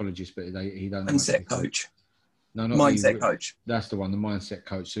him psychologist, but he doesn't. Mindset coach. No, not mindset coach. That's the one, the mindset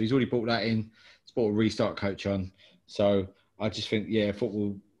coach. So he's already brought that in. He's brought a restart coach on. So I just think,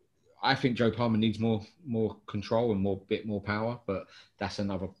 football. I think Joe Palmer needs more control and bit more power, but that's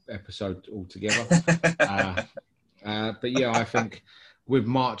another episode altogether. But yeah, I think with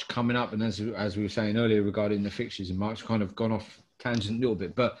March coming up, and as we were saying earlier regarding the fixtures in March, kind of gone off tangent a little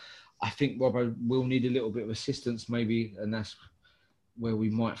bit, but I think Robbo will need a little bit of assistance maybe, and that's where we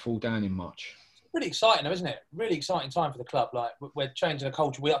might fall down in March. Really exciting though, isn't it? Really exciting time for the club. Like, we're changing the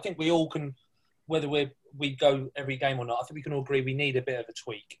culture. I think we all can, whether we go every game or not, I think we can all agree we need a bit of a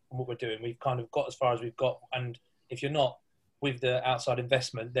tweak on what we're doing. We've kind of got as far as we've got, and if you're not with the outside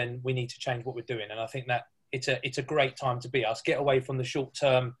investment, then we need to change what we're doing. And I think that it's a great time to be us. Get away from the short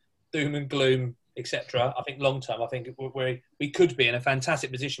term doom and gloom, etc. I think long term, I think we could be in a fantastic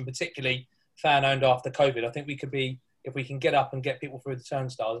position, particularly fan owned after COVID. I think we could be, if we can get up and get people through the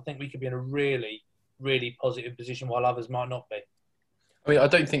turnstiles, I think we could be in a really, really positive position while others might not be. I mean, I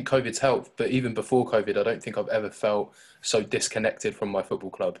don't think COVID's helped, but even before COVID, I don't think I've ever felt so disconnected from my football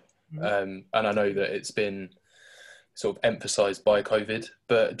club. Mm-hmm. And I know that it's been sort of emphasised by COVID,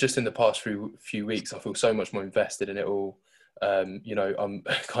 but just in the past few weeks, I feel so much more invested in it all. I'm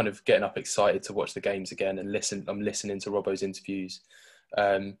kind of getting up excited to watch the games again and listen. I'm listening to Robbo's interviews.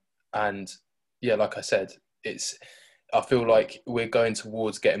 And yeah, like I said, I feel like we're going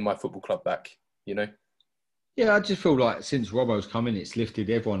towards getting my football club back, Yeah, I just feel like since Robbo's come in, it's lifted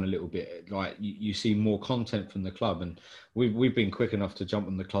everyone a little bit. Like you see more content from the club, and we've been quick enough to jump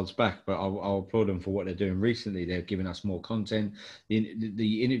on the club's back. But I'll applaud them for what they're doing recently. They're giving us more content.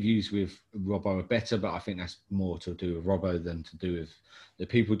 The interviews with Robbo are better, but I think that's more to do with Robbo than to do with the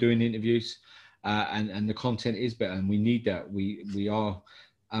people doing the interviews. And the content is better, and we need that. We are.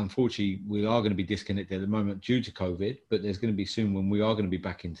 Unfortunately, we are going to be disconnected at the moment due to COVID, but there's going to be soon when we are going to be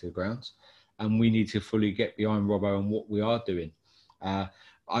back into the grounds, and we need to fully get behind Robbo and what we are doing.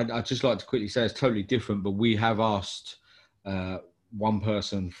 I'd just like to quickly say it's totally different, but we have asked one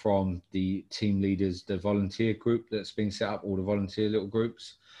person from the team leaders, the volunteer group that's been set up, all the volunteer little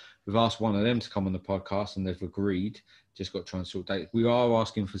groups. We've asked one of them to come on the podcast, and they've agreed. Just got to try and sort dates. We are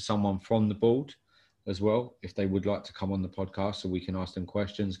asking for someone from the board as well, if they would like to come on the podcast, so we can ask them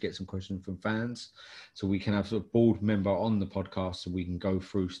questions, get some questions from fans, so we can have a board member on the podcast, so we can go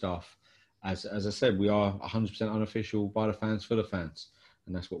through stuff. As I said, we are 100% unofficial by the fans for the fans,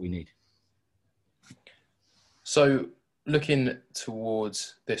 and that's what we need. So looking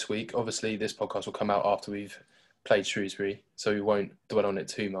towards this week, obviously this podcast will come out after we've played Shrewsbury, so we won't dwell on it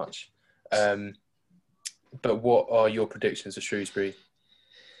too much. But what are your predictions of Shrewsbury?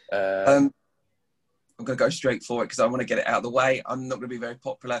 I'm going to go straight for it because I want to get it out of the way. I'm not going to be very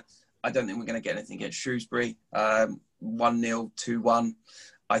popular. I don't think we're going to get anything against Shrewsbury. 1-0, 2-1.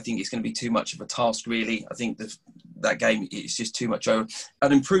 I think it's going to be too much of a task, really. I think that game is just too much over.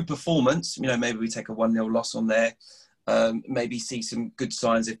 An improved performance, maybe we take a 1-0 loss on there. Maybe see some good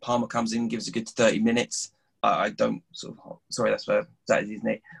signs if Palmer comes in and gives a good 30 minutes. I don't sorry, that's for Saturday, isn't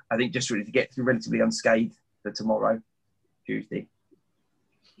it? I think just really to get through relatively unscathed for tomorrow, Tuesday.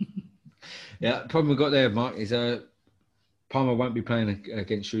 Yeah, the problem we've got there, Mark, is Palmer won't be playing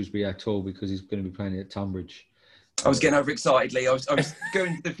against Shrewsbury at all because he's going to be playing at Tunbridge. I was getting overexcited, Lee. I was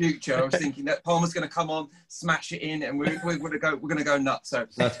going to the future. I was thinking that Palmer's going to come on, smash it in, and we're going to go nuts. So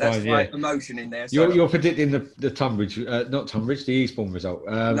that's fine, my emotion in there. So. You're predicting the Tunbridge, not Tunbridge, the Eastbourne result.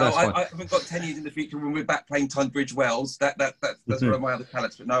 No, I haven't got 10 years in the future when we're back playing Tunbridge Wells. That's one of my other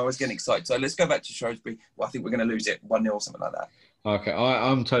talents. But no, I was getting excited. So let's go back to Shrewsbury. Well, I think we're going to lose it 1-0 or something like that. Okay,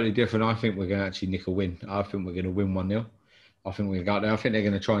 I'm totally different. I think we're going to actually nick a win. I think we're going to win 1-0. I think we're going to go out there. I think they're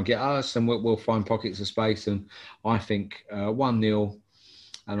going to try and get us, and we'll find pockets of space. And I think 1-0,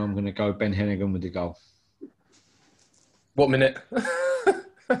 and I'm going to go Ben Hennigan with the goal. What minute?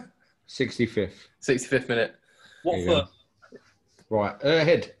 65th. 65th minute. What foot? Right,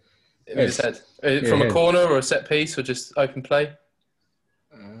 head. His head. From a corner or a set piece or just open play?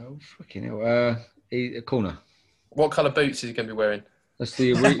 Fucking hell. A corner. What colour boots is he going to be wearing? That's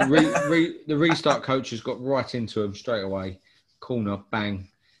the the restart coach has got right into him straight away. Corner, bang,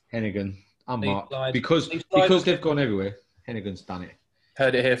 Hennigan, unmarked. Because they've gone everywhere, Hennigan's done it.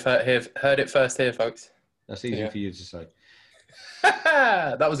 Heard it here. Heard it first here, folks. That's easy for you to say.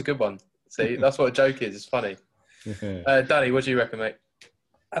 That was a good one. See, that's what a joke is. It's funny. Danny, what do you reckon, mate?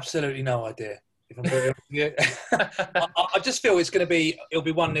 Absolutely no idea. If I'm being honest with you. I just feel it'll be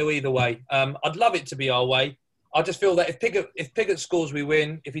 1-0 either way. I'd love it to be our way. I just feel that if Piggott scores, we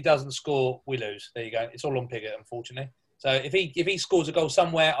win. If he doesn't score, we lose. There you go. It's all on Piggott, unfortunately. So if he scores a goal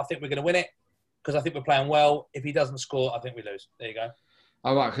somewhere, I think we're going to win it because I think we're playing well. If he doesn't score, I think we lose. There you go.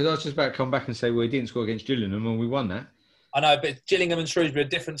 All right, because I was just about to come back and say, well, he didn't score against Gillingham and we won that. I know, but Gillingham and Shrewsbury are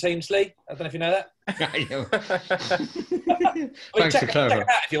different teams, Lee. I don't know if you know that. Thanks for clever. Check it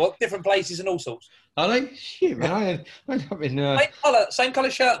out if you want. Different places and all sorts. Are they? Shit, man. I ended up in... Same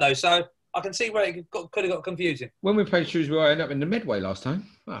colour shirt, though, so I can see where it could have got confusing. When we played Shrewsbury, I ended up in the Medway last time.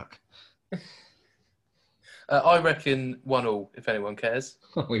 Fuck. I reckon 1-1, if anyone cares.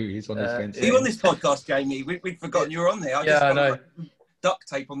 He's on this fence. Are you on this podcast, Jamie? We'd forgotten you were on there. I know. Duct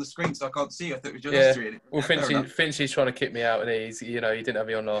tape on the screen so I can't see you. I thought it was your history. Well, Finchy's trying to kick me out, and he didn't have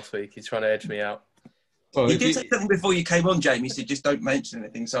me on last week. He's trying to edge me out. Well, you did say something before you came on, Jamie. He said just don't mention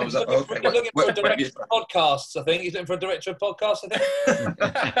anything. So I was like, okay. He's looking for a director of podcasts, I think. He's looking for a director of podcasts,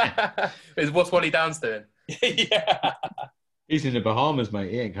 I think. What's Wally Downs doing? Yeah. He's in the Bahamas,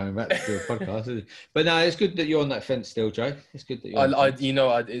 mate. He ain't coming back to do a podcast, is he? But no, it's good that you're on that fence still, Joe. It's good that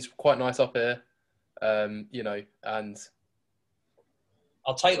you're it's quite nice up here, and...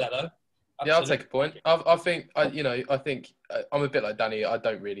 I'll take that, though. Absolutely. Yeah, I'll take a point. I think I'm a bit like Danny. I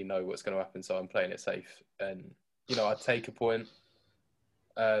don't really know what's going to happen, so I'm playing it safe. And, I'd take a point.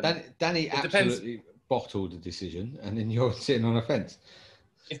 Danny absolutely bottled the decision, and then you're sitting on a fence.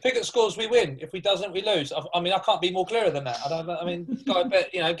 If Piggott scores, we win. If he doesn't, we lose. I can't be more clearer than that. Guy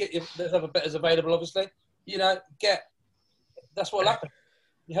bet, get your let's have a betters available, obviously. That's what'll happen.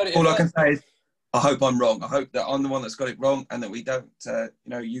 You heard it. All I can say is, I hope I'm wrong. I hope that I'm the one that's got it wrong and that we don't,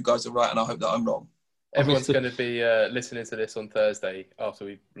 you guys are right, and I hope that I'm wrong. Everyone's going to be listening to this on Thursday after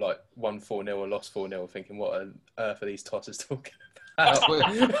we won 4-0 or lost 4-0, thinking, what on earth are these tossers talking about?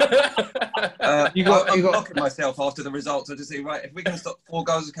 I'm blocking myself after the results. I just think, right, if we're going to stop 4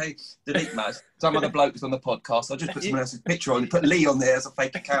 goals, okay, delete match. Some of the blokes on the podcast, I'll just put someone else's picture on, put Lee on there as a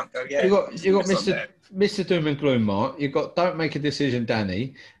fake account. Go, yeah. You got Mr. Doom and Gloom, Mark. You've got Don't Make a Decision,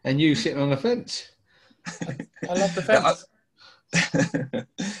 Danny, and you sitting on the fence. I love the fence.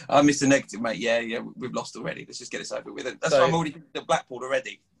 I'm Mr. Negative, mate. Yeah, we've lost already. Let's just get this over with. That's why I'm already thinking of Blackpool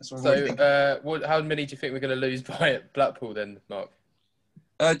already. That's what I'm thinking. How many do you think we're going to lose by at Blackpool then, Mark?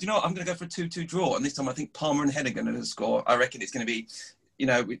 Do you know what? I'm going to go for a 2-2 draw, and this time I think Palmer and Hennigan are going to score. I reckon it's going to be,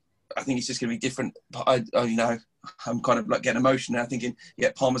 I think it's just going to be different. I'm kind of like getting emotional now, thinking,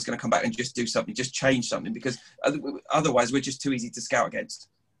 Palmer's going to come back and just do something, just change something, because otherwise we're just too easy to scout against.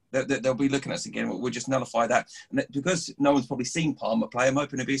 They'll be looking at us again. We'll just nullify that. And because no one's probably seen Palmer play, I'm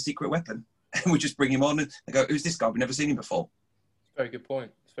hoping it'll be a secret weapon. And we'll just bring him on and they go, who's this guy? We've never seen him before. Very good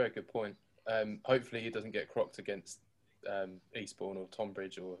point. It's a very good point. Hopefully he doesn't get crocked against Eastbourne or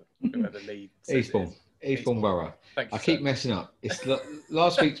Tonbridge or whoever leads. Eastbourne Borough. I keep messing up. It's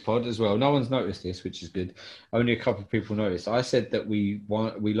last week's pod as well. No one's noticed this, which is good. Only a couple of people noticed. I said that we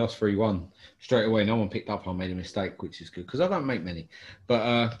lost 3-1 straight away. No one picked up I made a mistake, which is good because I don't make many.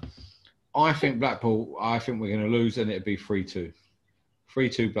 But I think Blackpool, we're going to lose and it'll be 3-2.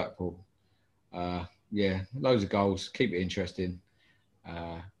 3-2 Blackpool. Loads of goals. Keep it interesting.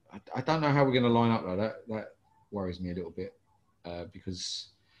 I don't know how we're going to line up though. That worries me a little bit because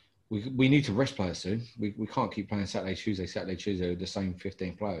we need to rest players soon. We can't keep playing Saturday, Tuesday with the same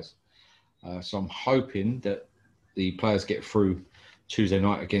 15 players. So I'm hoping that the players get through Tuesday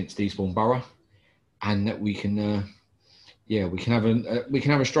night against Eastbourne Borough and that we can Yeah, we can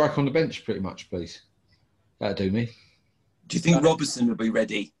have a strike on the bench, pretty much, please. That'd do me. Do you think Robertson will be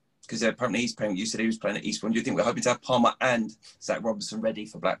ready? Because apparently he's playing. You said he was playing at Eastbourne. Do you think we're hoping to have Palmer and Zach Robertson ready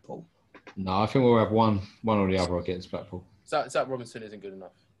for Blackpool? No, I think we'll have one or the other against Blackpool. Zach Robinson isn't good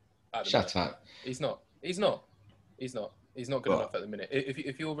enough. Shut up. He's not good enough at the minute.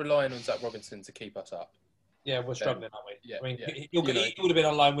 If you're relying on Zach Robinson to keep us up, yeah, we're struggling, aren't we? Yeah, I mean, yeah. he would have been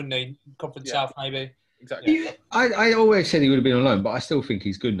online, wouldn't he? Conference South, maybe. Exactly. I always said he would have been on loan, but I still think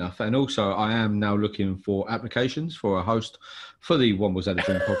he's good enough. And also, I am now looking for applications for a host for the Wombles Had a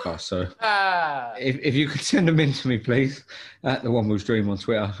Dream podcast. So if you could send them in to me, please, at the Wombles Dream on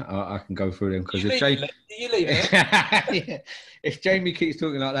Twitter, I can go through them. Because if Jamie keeps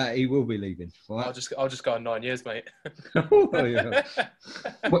talking like that, he will be leaving. Right? I'll just go on 9 years, mate. Yeah.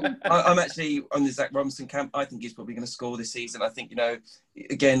 Well, I'm actually on the Zach Robinson camp. I think he's probably going to score this season. I think,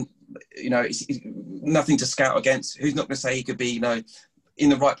 again, it's nothing to scout against. Who's not going to say he could be, in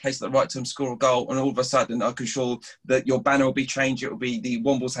the right place at the right time, score a goal, and all of a sudden, I can sure that your banner will be changed. It will be the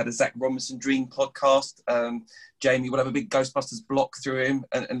Wombles Had a Zach Robinson Dream podcast. Jamie will have a big Ghostbusters block through him,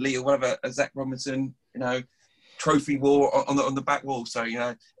 and Lee will have a Zach Robinson, trophy war on the back wall. So,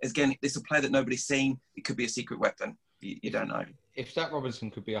 again, it's a player that nobody's seen. It could be a secret weapon. You don't know. If Zach Robinson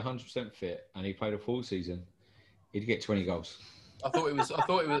could be 100% fit and he played a full season, he'd get 20 goals. I thought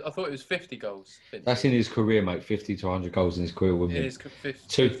it was 50 goals. That's in his career, mate. 50 to 100 goals in his career, wouldn't it? It is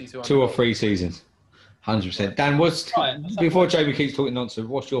 50 to 100 two or three seasons. 100%. Dan, before Jamie keeps talking nonsense,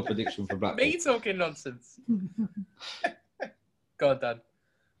 what's your prediction for Blackpool? Me talking nonsense. Go on, Dan.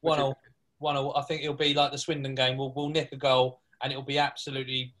 1-0. I think it'll be like the Swindon game. We'll nick a goal, and it'll be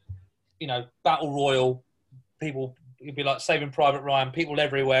absolutely, battle royal. It'll be like Saving Private Ryan. People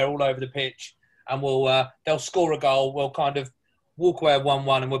everywhere, all over the pitch, and they'll score a goal. We'll kind of walk away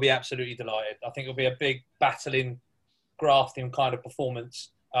 1-1, and we'll be absolutely delighted. I think it'll be a big battling, grafting kind of performance.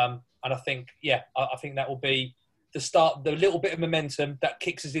 And I think, I think that will be the start, the little bit of momentum that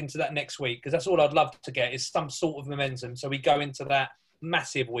kicks us into that next week. Because that's all I'd love to get is some sort of momentum. So we go into that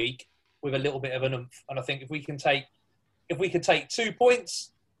massive week with a little bit of an oomph. And I think if we can take 2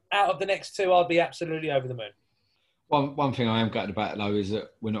 points out of the next two, I'll be absolutely over the moon. One thing I am gutted about, though, is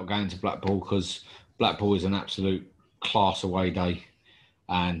that we're not going to Blackpool because Blackpool is an absolute class away day.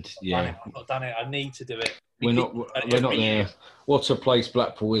 And, I've not done it. I need to do it. We're not there. What a place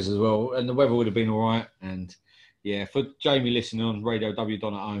Blackpool is as well. And the weather would have been all right. And, for Jamie listening on Radio W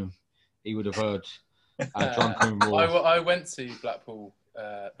Don at home, he would have heard Drunken Roar. I went to Blackpool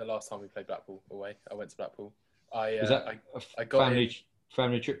the last time we played Blackpool away. I went to Blackpool. I got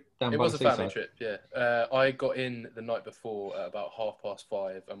family trip down it by was the a family seaside? trip, yeah. I got in the night before at about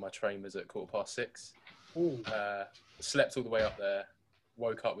 5:30, and my train was at 6:15. Slept all the way up there,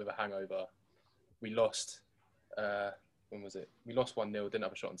 woke up with a hangover. We lost, when was it? We lost 1-0, didn't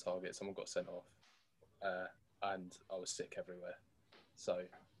have a shot on target, someone got sent off, and I was sick everywhere. So,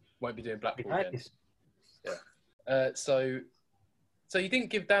 won't be doing Blackpool again. Yeah. So you didn't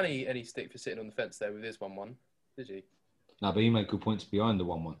give Danny any stick for sitting on the fence there with his 1-1, did you? No, but he made good points behind the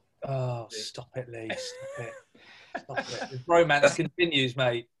 1-1. Oh, stop it, Lee. Stop it. The romance continues,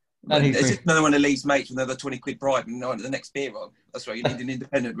 mate. It's just another one of Lee's mates with another 20 quid bribe and the next beer on. That's right, you need an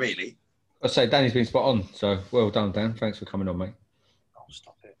independent, really. I'd say Danny's been spot on, so well done, Dan. Thanks for coming on, mate. Oh,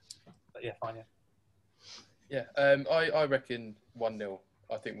 stop it. But fine, Yeah, I reckon 1-0.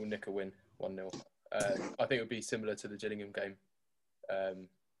 I think we'll nick a win, 1-0. I think it'll be similar to the Gillingham game. I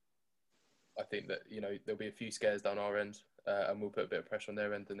think that, there'll be a few scares down our end, and we'll put a bit of pressure on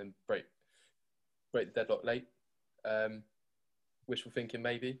their end and then break the deadlock late. Wishful thinking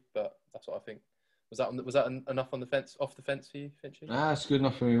maybe, but that's what I think. Was that enough on the fence, off the fence for you, Finchy? That's good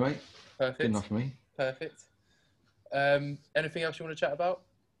enough for me, mate. Perfect. Good enough for me. Perfect. Anything else you want to chat about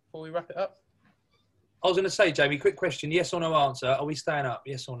before we wrap it up? I was going to say, Jamie, quick question. Yes or no answer. Are we staying up?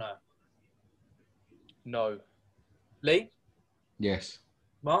 Yes or no? No. Lee? Yes.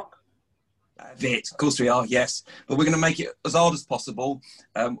 Mark? Of course we are, yes. But we're going to make it as hard as possible.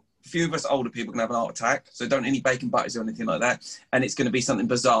 A few of us older people can have an heart attack, so don't any bacon butties or anything like that. And it's going to be something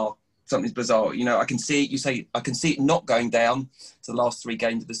bizarre. Something's bizarre. I can see it. I can see it not going down to the last 3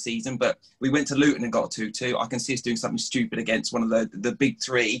 games of the season, but we went to Luton and got 2-2. I can see us doing something stupid against one of the big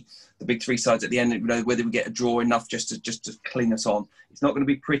three sides at the end, whether we get a draw enough just to clean us on. It's not going to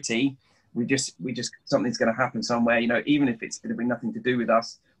be pretty. We just something's going to happen somewhere, even if it's going to be nothing to do with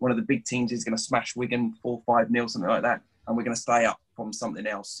us. One of the big teams is going to smash Wigan 4-5-0, something like that, and we're going to stay up from something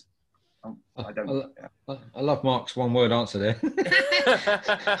else. I love Mark's one-word answer there.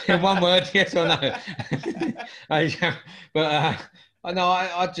 In one word, yes or no. I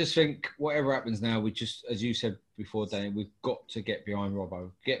just think whatever happens now, we just, as you said before, Danny, we've got to get behind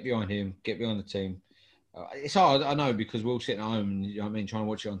Robbo, get behind him, get behind the team. It's hard, I know, because we're all sitting at home and, you know what I mean, trying to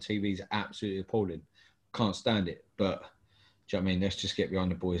watch it on TV is absolutely appalling. Can't stand it. But, do you know what I mean? Let's just get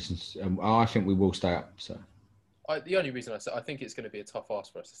behind the boys. And I think we will stay up. So, the only reason I think it's going to be a tough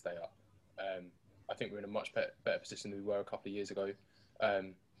ask for us to stay up. I think we're in a much better position than we were a couple of years ago.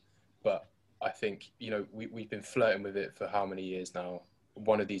 But I think, you know, we've been flirting with it for how many years now?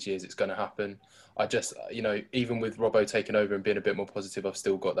 One of these years it's going to happen. I just, you know, even with Robbo taking over and being a bit more positive, I've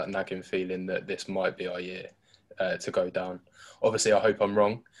still got that nagging feeling that this might be our year to go down. Obviously, I hope I'm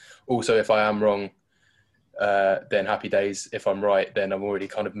wrong. Also, if I am wrong, then happy days. If I'm right, then I'm already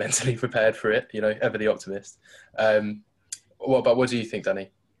kind of mentally prepared for it, you know, ever the optimist. What do you think, Danny?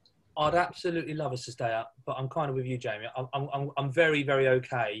 I'd absolutely love us to stay up, but I'm kind of with you, Jamie. I'm very, very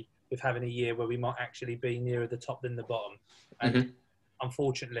okay with having a year where we might actually be nearer the top than the bottom. And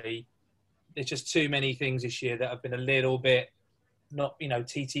unfortunately, there's just too many things this year that have been a little bit not, you know,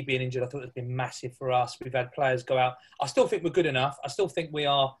 TT being injured, I thought it's been massive for us. We've had players go out. I still think we're good enough. I still think we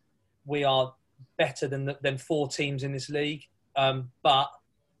are better than 4 teams in this league. But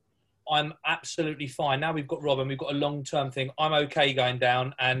I'm absolutely fine. Now we've got Robin, we've got a long-term thing. I'm okay going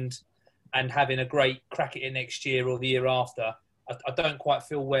down and having a great crack at it next year or the year after. I don't quite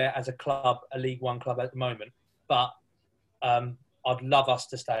feel we're, as a club, a League One club at the moment. But I'd love us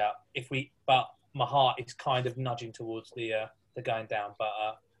to stay up. But my heart is kind of nudging towards the going down. But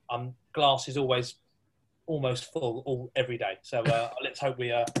glass is always almost full every day. So let's hope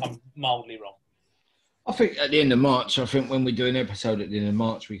I'm mildly wrong. I think at the end of March, when we do an episode at the end of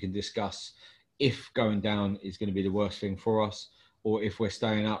March, we can discuss if going down is going to be the worst thing for us, or if we're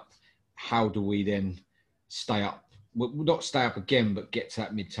staying up, how do we then stay up? We'll not stay up again, but get to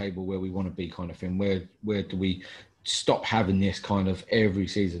that mid-table where we want to be, kind of thing. Where do we stop having this kind of every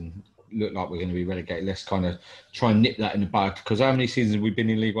season look like we're going to be relegated? Let's kind of try and nip that in the bud. Because how many seasons have we been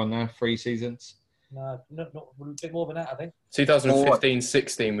in League One now? 3 seasons? No, not a bit more than that, I think.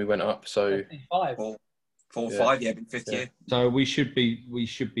 2015-16 we went up, so 5. 4 or 5, yeah, been 5th year. So we should be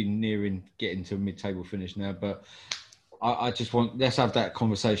nearing getting to a mid-table finish now. But I just let's have that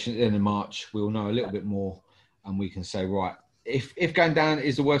conversation at the end of March. We'll know a little bit more, and we can say, right, if going down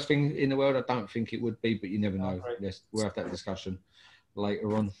is the worst thing in the world, I don't think it would be, but you never know. We'll have that discussion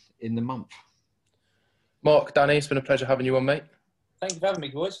later on in the month. Mark, Danny, it's been a pleasure having you on, mate. Thank you for having me,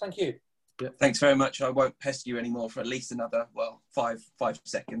 boys. Thank you. Yeah. Thanks very much. I won't pester you anymore for at least another, 5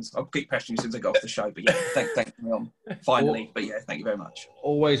 seconds. I'll keep pestering you as soon as I get off the show. But yeah, thank you on finally. But yeah, thank you very much.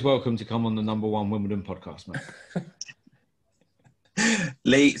 Always welcome to come on the #1 Wimbledon podcast, mate.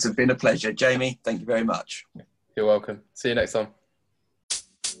 Lee, it's been a pleasure. Jamie, thank you very much. You're welcome. See you next time.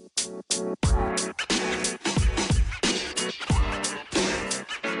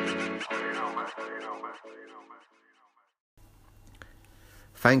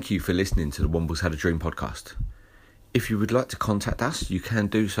 Thank you for listening to the Wombles Had a Dream podcast. If you would like to contact us, you can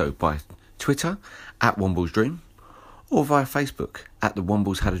do so by Twitter @WomblesDream or via Facebook @The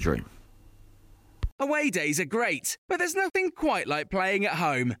Wombles Had a Dream. Away days are great, but there's nothing quite like playing at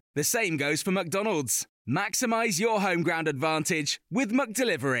home. The same goes for McDonald's. Maximise your home ground advantage with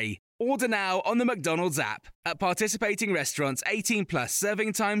McDelivery. Order now on the McDonald's app. At participating restaurants, 18+,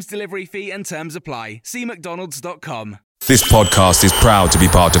 serving times, delivery fee and terms apply. See mcdonalds.com. This podcast is proud to be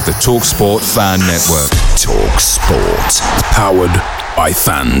part of the TalkSport Fan Network. TalkSport. Powered by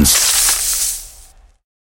fans.